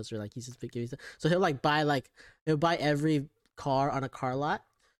videos, or like he's just giving stuff. So he'll buy every car on a car lot,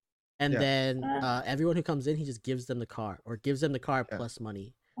 and Yeah. then everyone who comes in, he just gives them the car, or gives them the car plus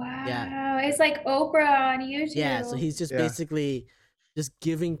money. Wow, it's like Oprah on YouTube. Yeah, so he's just Yeah. basically just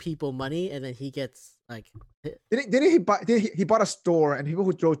giving people money, and then he gets like He bought a store, and people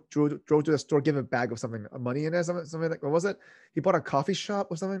who drove to the store give him a bag of something, money in there, something like, what was it? He bought a coffee shop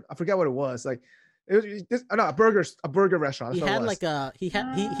or something. I forget what it was. Like a burger restaurant. he That's what it had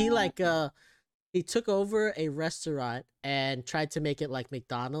was. like a he took over a restaurant and tried to make it like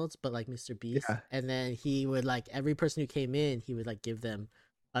McDonald's, but like Mr. Beast. Yeah. And then he would like every person who came in, he would like give them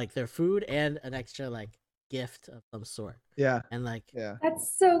like their food and an extra like gift of some sort. Yeah. And like Yeah.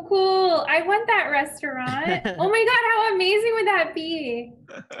 That's so cool. I want that restaurant. Oh my God, how amazing would that be?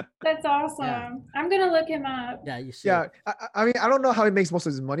 That's awesome. Yeah. I'm gonna look him up. yeah, you should. Yeah. I mean, I don't know how he makes most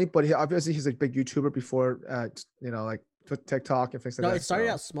of his money, but obviously he's a big YouTuber before, like TikTok and things like No, that. it started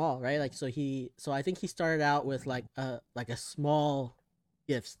so- out small, right? Like so I think he started out with like a small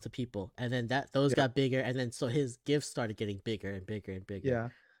gifts to people, and then those got bigger, and then so his gifts started getting bigger and bigger and bigger. Yeah,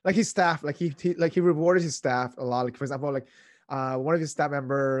 like his staff, like he rewarded his staff a lot. Like for example, like one of his staff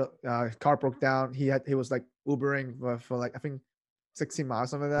member car broke down. He was like Ubering for like I think 16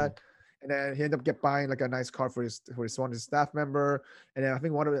 miles, something like that. And then he ended up buying like a nice car for his one of his staff member. And then I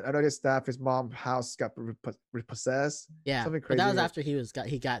think another his staff, his mom's house got repossessed. Yeah, Something but that was crazy. after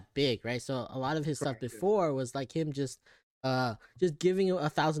he got big, right? So a lot of his stuff Correct, yeah. before was like him just giving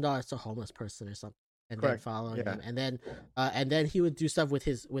 $1,000 to a homeless person or something, and Correct, then following yeah. him, and then he would do stuff with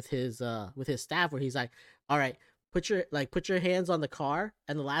his staff where he's like, all right, put your hands on the car,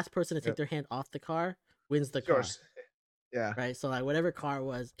 and the last person to take Yep. their hand off the car wins the Sure. car. Yeah. Right, so like whatever car it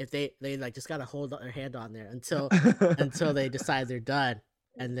was, if they like just gotta hold their hand on there until they decide they're done,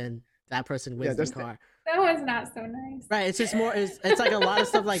 and then that person wins the there's the- car. That one's not so nice. Right, it's just more. It's like a lot of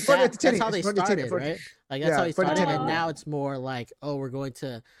stuff like For that. That's entertaining, how they it's for entertaining, started, for- right? Like that's yeah, how he for started, and entertainment. now it's more like, oh, we're going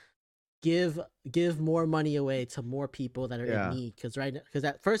to give more money away to more people that are Yeah. in need. Because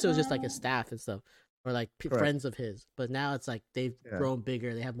at first it was just like a staff and stuff, or like Correct. friends of his, but now it's like they've Yeah. grown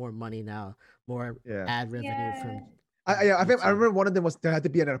bigger. They have more money now, more Yeah. ad revenue Yeah. from. I think I YouTube. remember one of them was they had to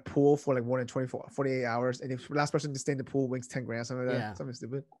be in a pool for like more than 48 hours, and if the last person to stay in the pool wins 10 grand, something like that, Yeah. something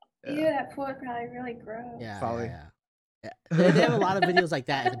stupid. Ew, that pool would probably really gross. Yeah, Probably. yeah. They have a lot of videos like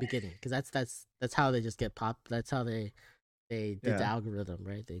that at the beginning because that's how they just get pop. That's how they did the Yeah. algorithm,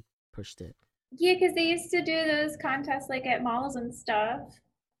 right? They pushed it. Yeah, because they used to do those contests like at malls and stuff.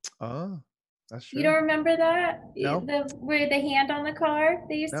 Oh, that's true. You don't remember that? No. Where the hand on the car?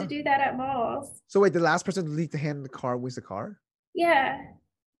 They used No. to do that at malls. So wait, the last person to leave the hand in the car wins the car? Yeah,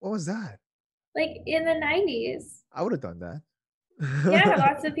 What was that? like in the 90s. I would have done that. Yeah,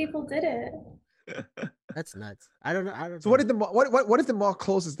 lots of people did it. That's nuts. I don't know. So what did the mall, what if the mall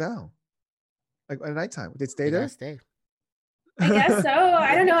closes down? Like at nighttime? Did they stay They there? gotta stay. I guess so.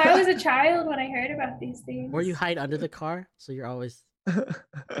 I don't know. I was a child when I heard about these things. Or you hide under the car, so you're always.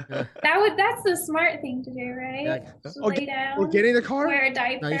 That's the smart thing to do, right? like, Just Or lay down, Or get in the car? wear a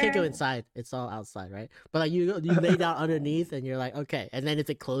diaper. No, you can't go inside. It's all outside, right? But like you lay down underneath, and you're like, okay. And then if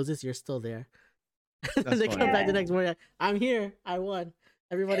it closes, you're still there. And That's they come funny. back the Yeah. next morning. Like, I'm here. I won.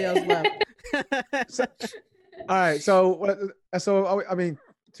 Everybody else left. All right. So I mean,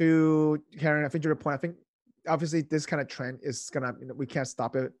 to Karen, I think to your point, I think obviously this kind of trend is gonna, we can't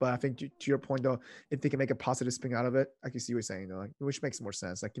stop it. But I think to your point though, if they can make a positive spin out of it, I can see what you're saying though, like, which makes more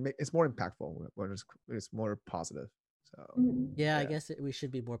sense. Like it's more impactful when it's more positive. So, Mhm. Yeah, I Yeah. guess we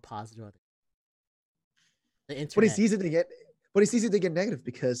should be more positive on it. The internet. but it's easy to get negative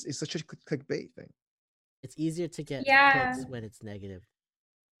because it's such a clickbait thing. It's easier to get Yeah. clicks when it's negative.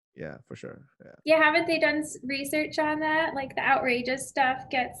 Yeah, for sure. Yeah. Yeah, haven't they done research on that? Like the outrageous stuff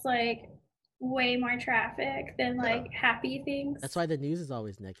gets like way more traffic than Yeah. like happy things. That's why the news is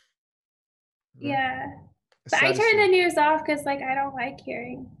always negative. Yeah. It's But I sad to turn the see. news off because like I don't like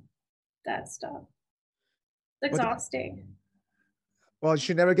hearing that stuff. It's What the- exhausting. Well, you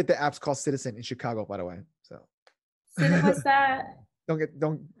should never get the apps called Citizen in Chicago, by the way. So So what's that? don't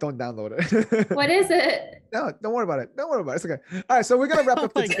download it. What is it? No, don't worry about it. Don't worry about it. It's okay. All right, so we're gonna wrap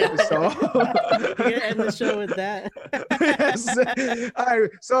up Oh my this God. episode. We're gonna end the show with that. Yes. All right.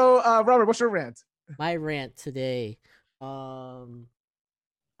 So, Robert, what's your rant? My rant today. I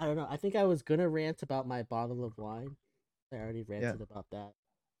don't know. I think I was gonna rant about my bottle of wine. I already ranted about that.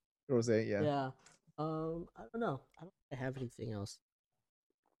 Rose, yeah. Yeah. I don't know. I don't think I have anything else.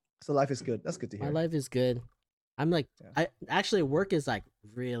 So life is good. That's good to My hear. life is good. I'm like, Yeah. I actually work is like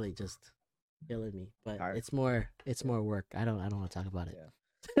really just killing me, but Tired. it's more work. I don't want to talk about it.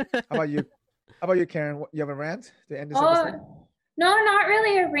 How about you? How about you, Karen? You have a rant to end this episode? No, not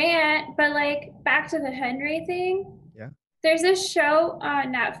really a rant, but like back to the Henry thing. Yeah. There's this show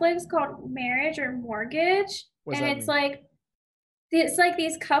on Netflix called Marriage or Mortgage. What does And that it's mean? like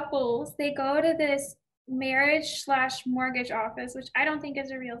these couples, they go to this marriage/mortgage office, which I don't think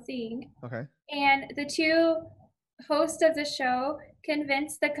is a real thing. Okay. And the two hosts of the show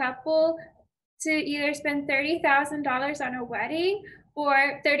convince the couple to either spend $30,000 on a wedding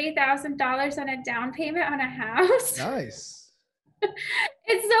or $30,000 on a down payment on a house. Nice.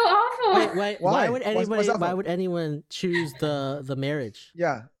 It's so awful. Wait, Why? why would What's anybody? up? Why would anyone choose the marriage?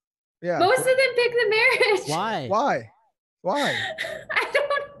 Yeah. Yeah. Most of them pick the marriage. Why? Why? I don't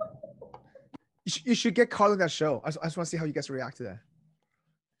know. You should get Carl on that show. I just want to see how you guys react to that.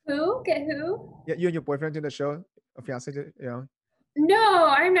 Who? Get who? Yeah, you and your boyfriend do the show, or fiance, you know. No,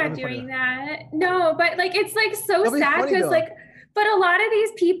 I'm not That'd be funny doing that. No, but like it's like so That'd be sad funny, because though. like, but a lot of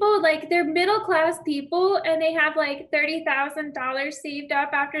these people, like they're middle class people and they have like $30,000 saved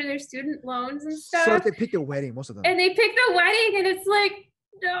up after their student loans and So stuff. they pick the wedding, most of them. And they pick the wedding and it's like,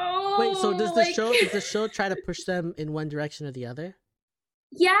 no. Wait, so does the like- show try to push them in one direction or the other?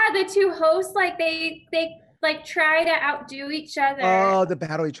 Yeah, the two hosts, like they like try to outdo each other. Oh, they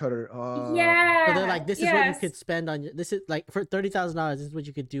battle each other. Oh. Yeah. So they're like, this is what you yes. could spend on your. This is like for $30,000. This is what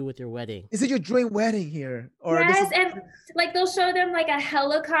you could do with your wedding. Is it your dream wedding here? Or this Yes, is- and like they'll show them like a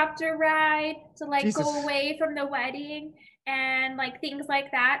helicopter ride to like Jesus. go away from the wedding and like things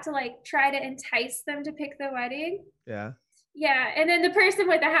like that to like try to entice them to pick the wedding. Yeah. Yeah, and then the person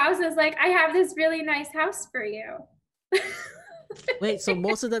with the house is like, I have this really nice house for you. Wait, so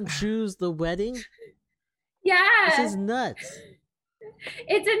most of them choose the wedding? Yeah, This is nuts.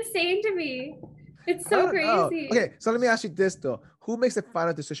 it's insane to me. It's I so don't know. crazy. Okay, so let me ask you this though: who makes the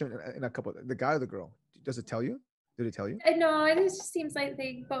final decision in a couple? The guy or the girl? Does it tell you? Did it tell you? No, it just seems like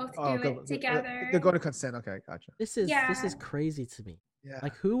they both do okay, it together. They're going to consent. Okay, gotcha. This is Yeah. crazy to me. Yeah.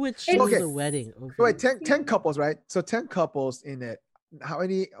 Like, who would choose Okay. the wedding? Over... Wait, 10 couples, right? So 10 couples in it. How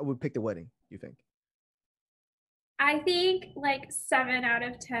many would pick the wedding? You think? I think like 7 out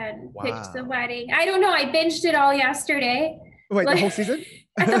of 10 picked the Wow. wedding. I don't know. I binged it all yesterday. Wait, Like- the whole season?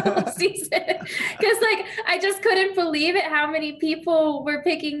 The whole season. Because like I just couldn't believe it how many people were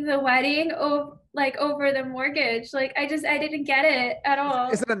picking the wedding over the mortgage. Like I didn't get it at all.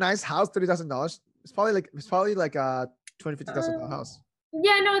 Is it a nice house? $30,000. It's probably like a $20,000-$50,000 house.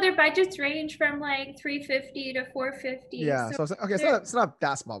 Yeah, no, their budgets range from like $350 to $450. Yeah. So okay, it's not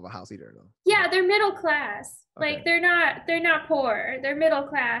that small of a house either, though. yeah, they're middle class. Okay. Like they're not poor. They're middle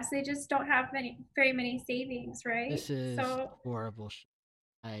class. They just don't have very many savings, right? This is so horrible.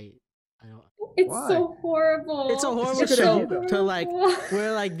 I don't. it's Why? so horrible. It's a horrible such a show good idea, to like horrible.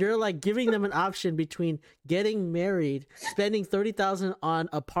 where like you're like giving them an option between getting married, spending $30,000 on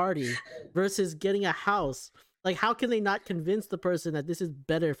a party versus getting a house. Like, how can they not convince the person that this is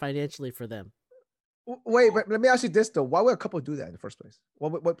better financially for them? Wait, but let me ask you this though: why would a couple do that in the first place?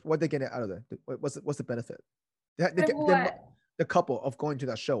 What they get out of that? What's the benefit? What? The couple of going to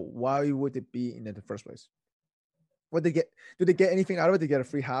that show. Why would it be in the first place? What they get? Do they get anything out of it? They get a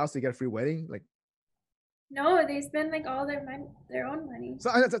free house. They get a free wedding. Like, No, they spend like all their own money. so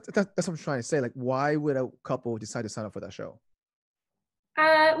that's what I'm trying to say. Like, why would a couple decide to sign up for that show?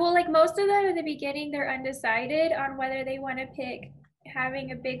 Well, like most of them in the beginning, they're undecided on whether they want to pick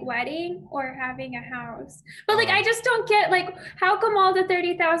having a big wedding or having a house. But like, I just don't get like, how come all the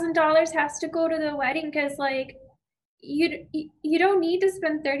 $30,000 has to go to the wedding? Because like, you don't need to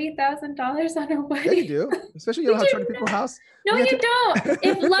spend $30,000 on a Yeah, wedding. you do. Especially you don't have do 20 people house. No, You have you to- don't.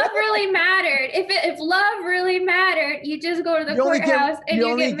 If love really mattered, if love really mattered, you just go to the You only courthouse and you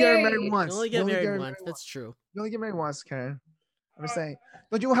you only get get married. married once. You only You get only married get once. That's true. You only get married once, Karen. I'm just saying.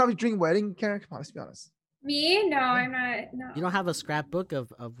 Don't you have a dream wedding, Karen? Come on, let's be honest. Me? No, I'm not. No. You don't have a scrapbook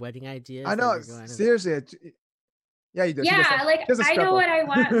of wedding ideas. I that know. you're going to- Seriously. Yeah, you do. She does Yeah, have- like she has a I know scrapbook. what I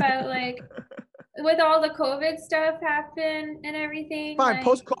want, but like with all the COVID stuff happen and everything. Fine, like,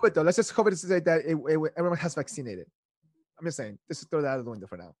 post COVID though. Let's just COVID to say that everyone has vaccinated. I'm just saying, just throw that out of the window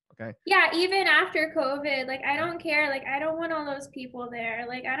for now. Okay. Yeah, even after COVID, like I don't care. Like I don't want all those people there.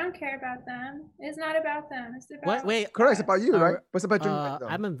 Like I don't care about them. It's not about them. It's about What? Wait. Correct. It's about you, right? Uh, What's about dream wedding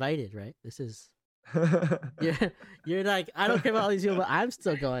I'm invited, right? This is though? you're like, I don't care about all these people, but I'm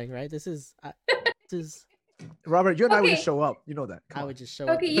still going, right? This is Robert, you and I would Okay. just show up. You know that. Come I on. would just show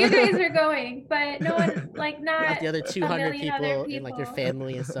up. Okay, you guys are going, but no one like not Not the other 200 million other people and like your people.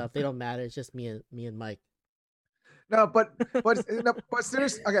 family and stuff. They don't matter. It's just me and Mike. No, but no, but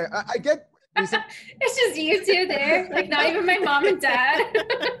seriously, okay, I get. Reason, It's just you two there. Like not even my mom and dad.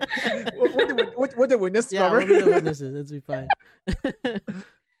 what the witness, Yeah, Robert? we'll be the witnesses. It's be fine.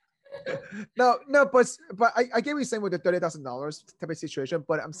 No, but I get what you're saying with the $30,000 type of situation.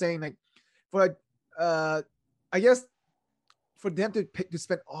 But I'm saying like for I guess for them to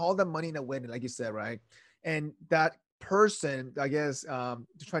spend all the money in a wedding, like you said, right? And that person, I guess, to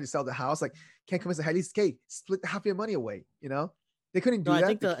try to sell the house, like can't convince the at least, okay, split half your money away. You know, they couldn't do No, that. I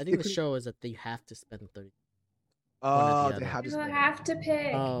think They I think the couldn't- show is that they have to spend 30. Oh, the they other. have to You spend. have to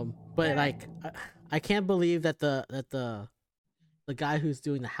pick. But Yeah. like I can't believe that the guy who's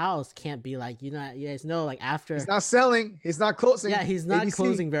doing the house can't be like, you guys know, like after He's not selling. He's not closing. yeah, he's not ABC.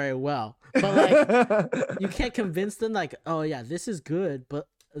 closing very well. But like you can't convince them like, oh yeah, this is good, but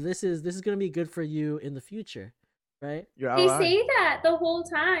this is gonna be good for you in the future, right? You're They all right. say that the whole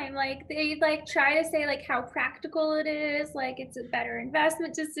time. Like they like try to say like how practical it is, like it's a better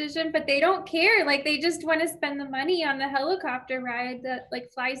investment decision, but they don't care. Like they just want to spend the money on the helicopter ride that like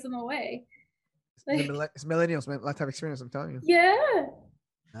flies them away. It's millennials, man. Lifetime experience. I'm telling you. Yeah.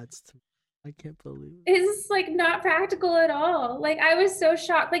 I can't believe it. It's like not practical at all. Like I was so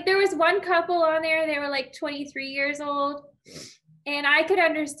shocked. Like there was one couple on there, they were like 23 years old, and I could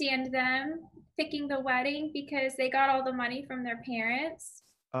understand them picking the wedding because they got all the money from their parents.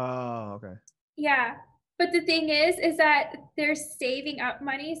 Oh, okay. Yeah. But the thing is that they're saving up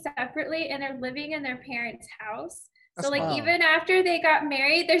money separately and they're living in their parents' house. That's So like smart. even after they got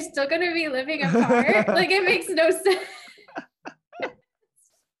married, they're still gonna be living apart. Like it makes no sense.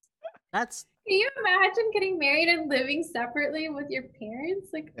 That's Can you imagine getting married and living separately with your parents?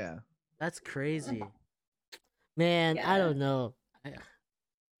 Like Yeah. that's crazy. Man, I Yeah. don't know. I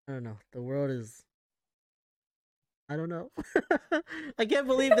don't know. The world is I don't know. I can't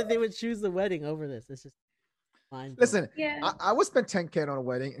believe that they would choose the wedding over this. It's just mind blowing. Listen, yeah. I would spend 10K on a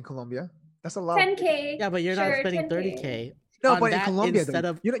wedding in Colombia. That's a lot. 10K. Yeah, but you're not Sure, spending 10K. 30K. No, on but in that Colombia, instead though,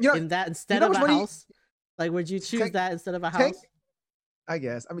 of you know, in that instead know of how a much money- house. Like, would you choose 10 that instead of a 10 house? I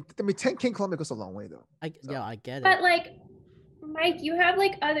guess. I mean, 10K in Colombia goes a long way, though. Yeah, I get it. But like, Mike, you have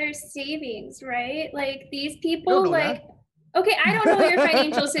like other savings, right? Like these don't people, know like, okay, I don't know your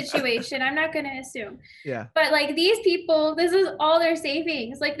financial situation. I'm not gonna assume. Yeah. But like these people, this is all their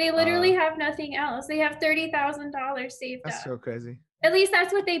savings. Like they literally have nothing else. They have $30,000 saved That's up. so crazy. At least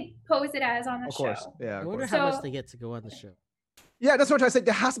that's what they pose it as on the Of show. course. Yeah. I Of wonder course. how much So- they get to go on the show. Yeah, that's what I'm trying to say.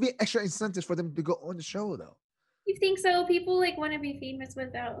 There has to be extra incentives for them to go on the show, though. You think so? People like want to be famous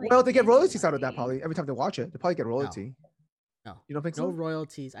without like. Well, they get making royalties out of that, money. probably. Every time they watch it, they probably get royalty. No. You don't think No so?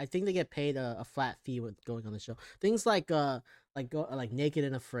 royalties. I think they get paid a flat fee with going on the show. Things like Naked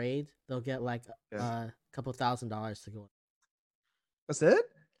and Afraid, they'll get like Yeah. a couple $1,000s to go on. That's it?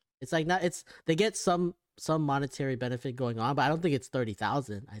 It's like not it's they get some monetary benefit going on, but I don't think it's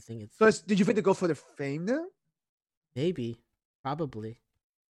 30,000. I think it's So did you think they go for the fame then? maybe, probably.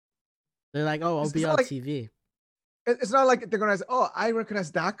 They're like, oh, I'll It's be not on like- TV. It's not like they're gonna say, "Oh, I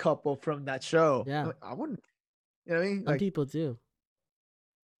recognize that couple from that show." Yeah. Like, I wouldn't. You know what I mean? Some Like, people do.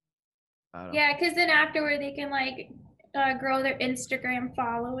 I don't know. Yeah, because then afterward they can like grow their Instagram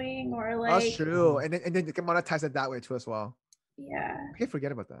following or like. That's true, and then they can monetize it that way too as well. Yeah. I can't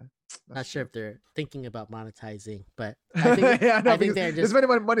forget about that. Not sure if they're thinking about monetizing, but I think, yeah, no, I think because they're they're just spending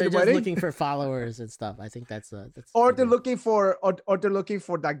money they're in the just wedding, looking for followers and stuff. I think that's or they're maybe- looking for, or they're looking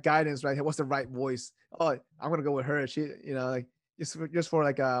for that guidance, right? What's the right voice? Oh, I'm gonna go with her. She, you know, like just for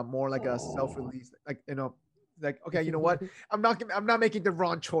like a more like a self-release, like like okay, you know what? I'm not making the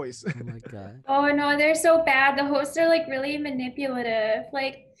wrong choice. Oh my god. Oh no, they're so bad. The hosts are like really manipulative.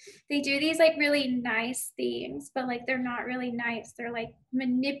 Like they do these like really nice things, but like they're not really nice. They're like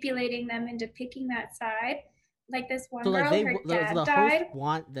manipulating them into picking that side. Like this one So girl, like her dad the died. host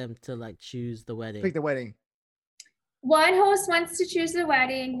want them to like choose the wedding. Pick the wedding. One host wants to choose the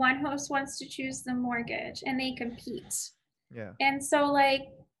wedding, one host wants to choose the mortgage, and they compete. Yeah. And so like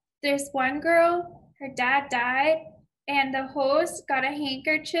there's one girl, her dad died, and the host got a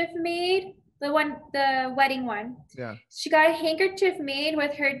handkerchief made, the wedding one. Yeah. She got a handkerchief made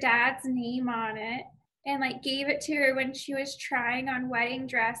with her dad's name on it and like gave it to her when she was trying on wedding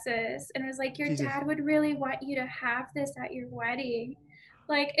dresses and was like, your Jesus. dad would really want you to have this at your wedding.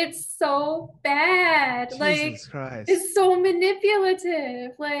 Like it's so bad. Like Jesus Christ. it's so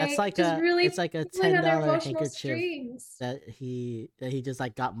manipulative. Like That's like just a really it's like a pulling on their $10 emotional handkerchief strings. that he just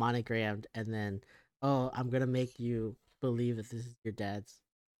like got monogrammed and then I'm gonna make you believe that this is your dad's.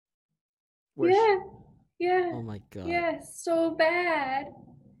 Wish. Yeah. Oh my god. Yeah, so bad.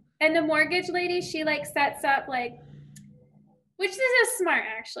 And the mortgage lady, she like sets up like, which this is smart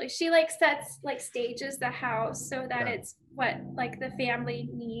actually. She like sets like stages the house so that Yeah. it's what like the family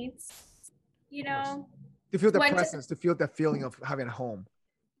needs, you Of course. know? To feel the Went to- presence, to feel the feeling of having a home.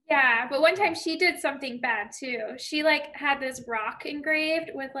 Yeah, but one time she did something bad too. She like had this rock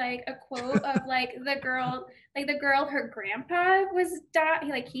engraved with like a quote of like the girl, her grandpa was died,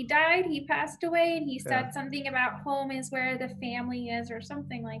 like he died, he passed away, and he said something about home is where the family is or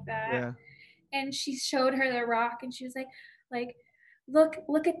something like that. Yeah. And she showed her the rock and she was like,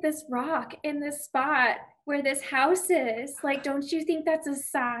 look at this rock in this spot where this house is. Like, don't you think that's a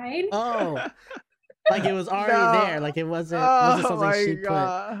sign? Oh. Like it was already there. Like it wasn't something she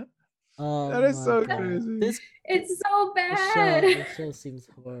put. Oh, that is so God. crazy. It's so bad. The show seems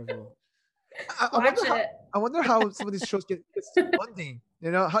horrible. I wonder how some of these shows get funding.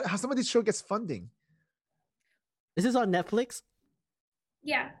 You know, how some of these shows gets funding. This is on Netflix?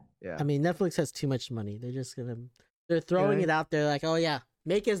 Yeah. Yeah. I mean, Netflix has too much money. They're throwing it out there like, oh yeah,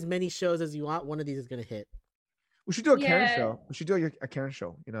 make as many shows as you want. One of these is gonna hit. We should do a Karen show. We should do a Karen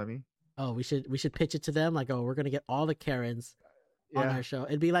show. You know what I mean? Oh, we should pitch it to them like, oh, we're gonna get all the Karens on our show.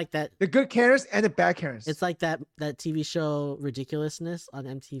 It'd be like that. The good Karens and the bad Karens. It's like that TV show Ridiculousness on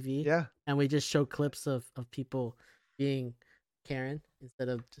MTV. Yeah. And we just show clips of people being Karen instead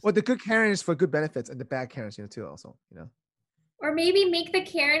of just... Well, the good Karens for good benefits and the bad Karens, you know, too, also, you know. Or maybe make the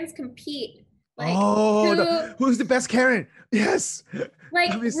Karens compete. Like, who's the best Karen? Yes. Like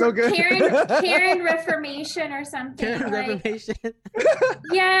that'd be so good. Karen Reformation or something. Karen Reformation.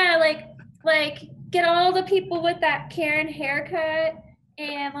 Yeah, like get all the people with that Karen haircut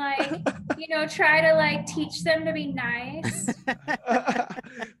and like, you know, try to like teach them to be nice.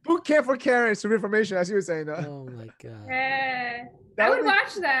 Boot camp for Karens, Reformation, as you were saying. Oh my God. Yeah. I would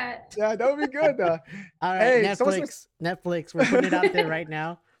watch that. Yeah, that would be good. All right, hey, Netflix, we're putting it out there right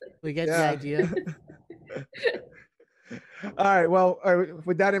now. We get the idea. All right. Well,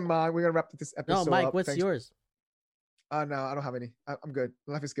 with that in mind, we're gonna wrap this episode. No, Mike, up. what's yours? No, I don't have any. I'm good.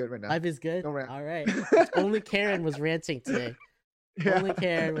 Life is good right now. Life is good. No rant. All right. Only Karen was ranting today. Yeah. Only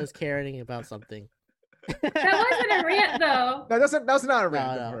Karen was caring about something. That wasn't a rant, though. No, that's not a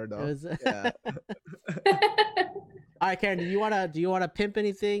rant of her, though. Was... Yeah. All right, Karen. Do you wanna pimp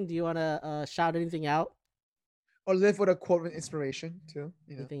anything? Do you wanna shout anything out? Or live with a quote of inspiration too.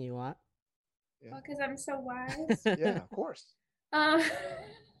 You know? Anything you want? Yeah. Because I'm so wise. Yeah, of course. Okay,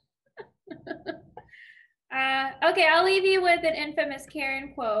 I'll leave you with an infamous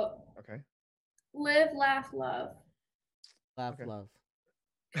Karen quote. Okay. Live, laugh, love. Laugh, love.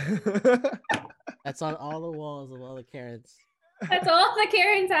 That's on all the walls of all the Karens. That's all the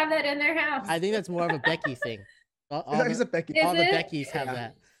Karens have that in their house. I think that's more of a Becky thing. All the Beckys have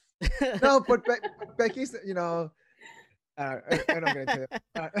that. No, but Becky's, you know. I'm not gonna tell you.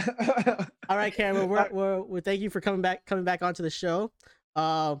 All right, Karen. We're thank you for coming back onto the show.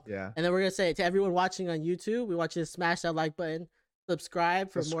 Yeah. And then we're gonna say to everyone watching on YouTube, we want you to smash that like button,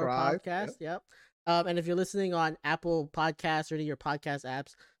 subscribe for more podcasts. Yep. And if you're listening on Apple Podcasts or any of your podcast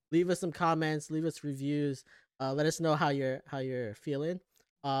apps, leave us some comments, leave us reviews. Let us know how you're feeling.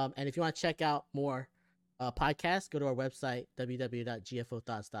 And if you want to check out more podcasts, go to our website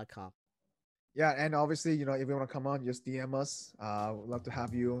www.gfothoughts.com. Yeah, and obviously, you know, if you want to come on, just DM us. We'd love to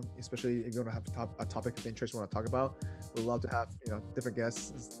have you, especially if you want to have a topic of interest you want to talk about. We'd love to have, you know, different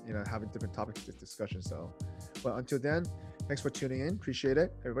guests, you know, having different topics of discussion. So, but until then, thanks for tuning in. Appreciate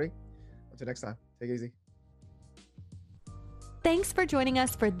it, everybody. Until next time, take it easy. Thanks for joining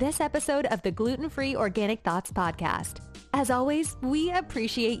us for this episode of the Gluten-Free Organic Thoughts podcast. As always, we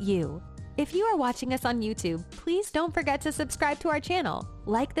appreciate you. If you are watching us on YouTube, please don't forget to subscribe to our channel,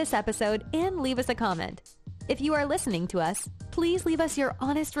 like this episode, and leave us a comment. If you are listening to us, please leave us your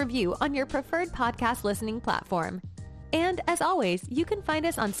honest review on your preferred podcast listening platform. And as always, you can find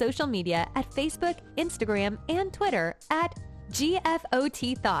us on social media at Facebook, Instagram, and Twitter at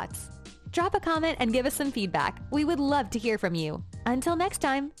GFOT Thoughts. Drop a comment and give us some feedback. We would love to hear from you. Until next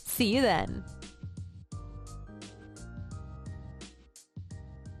time, see you then.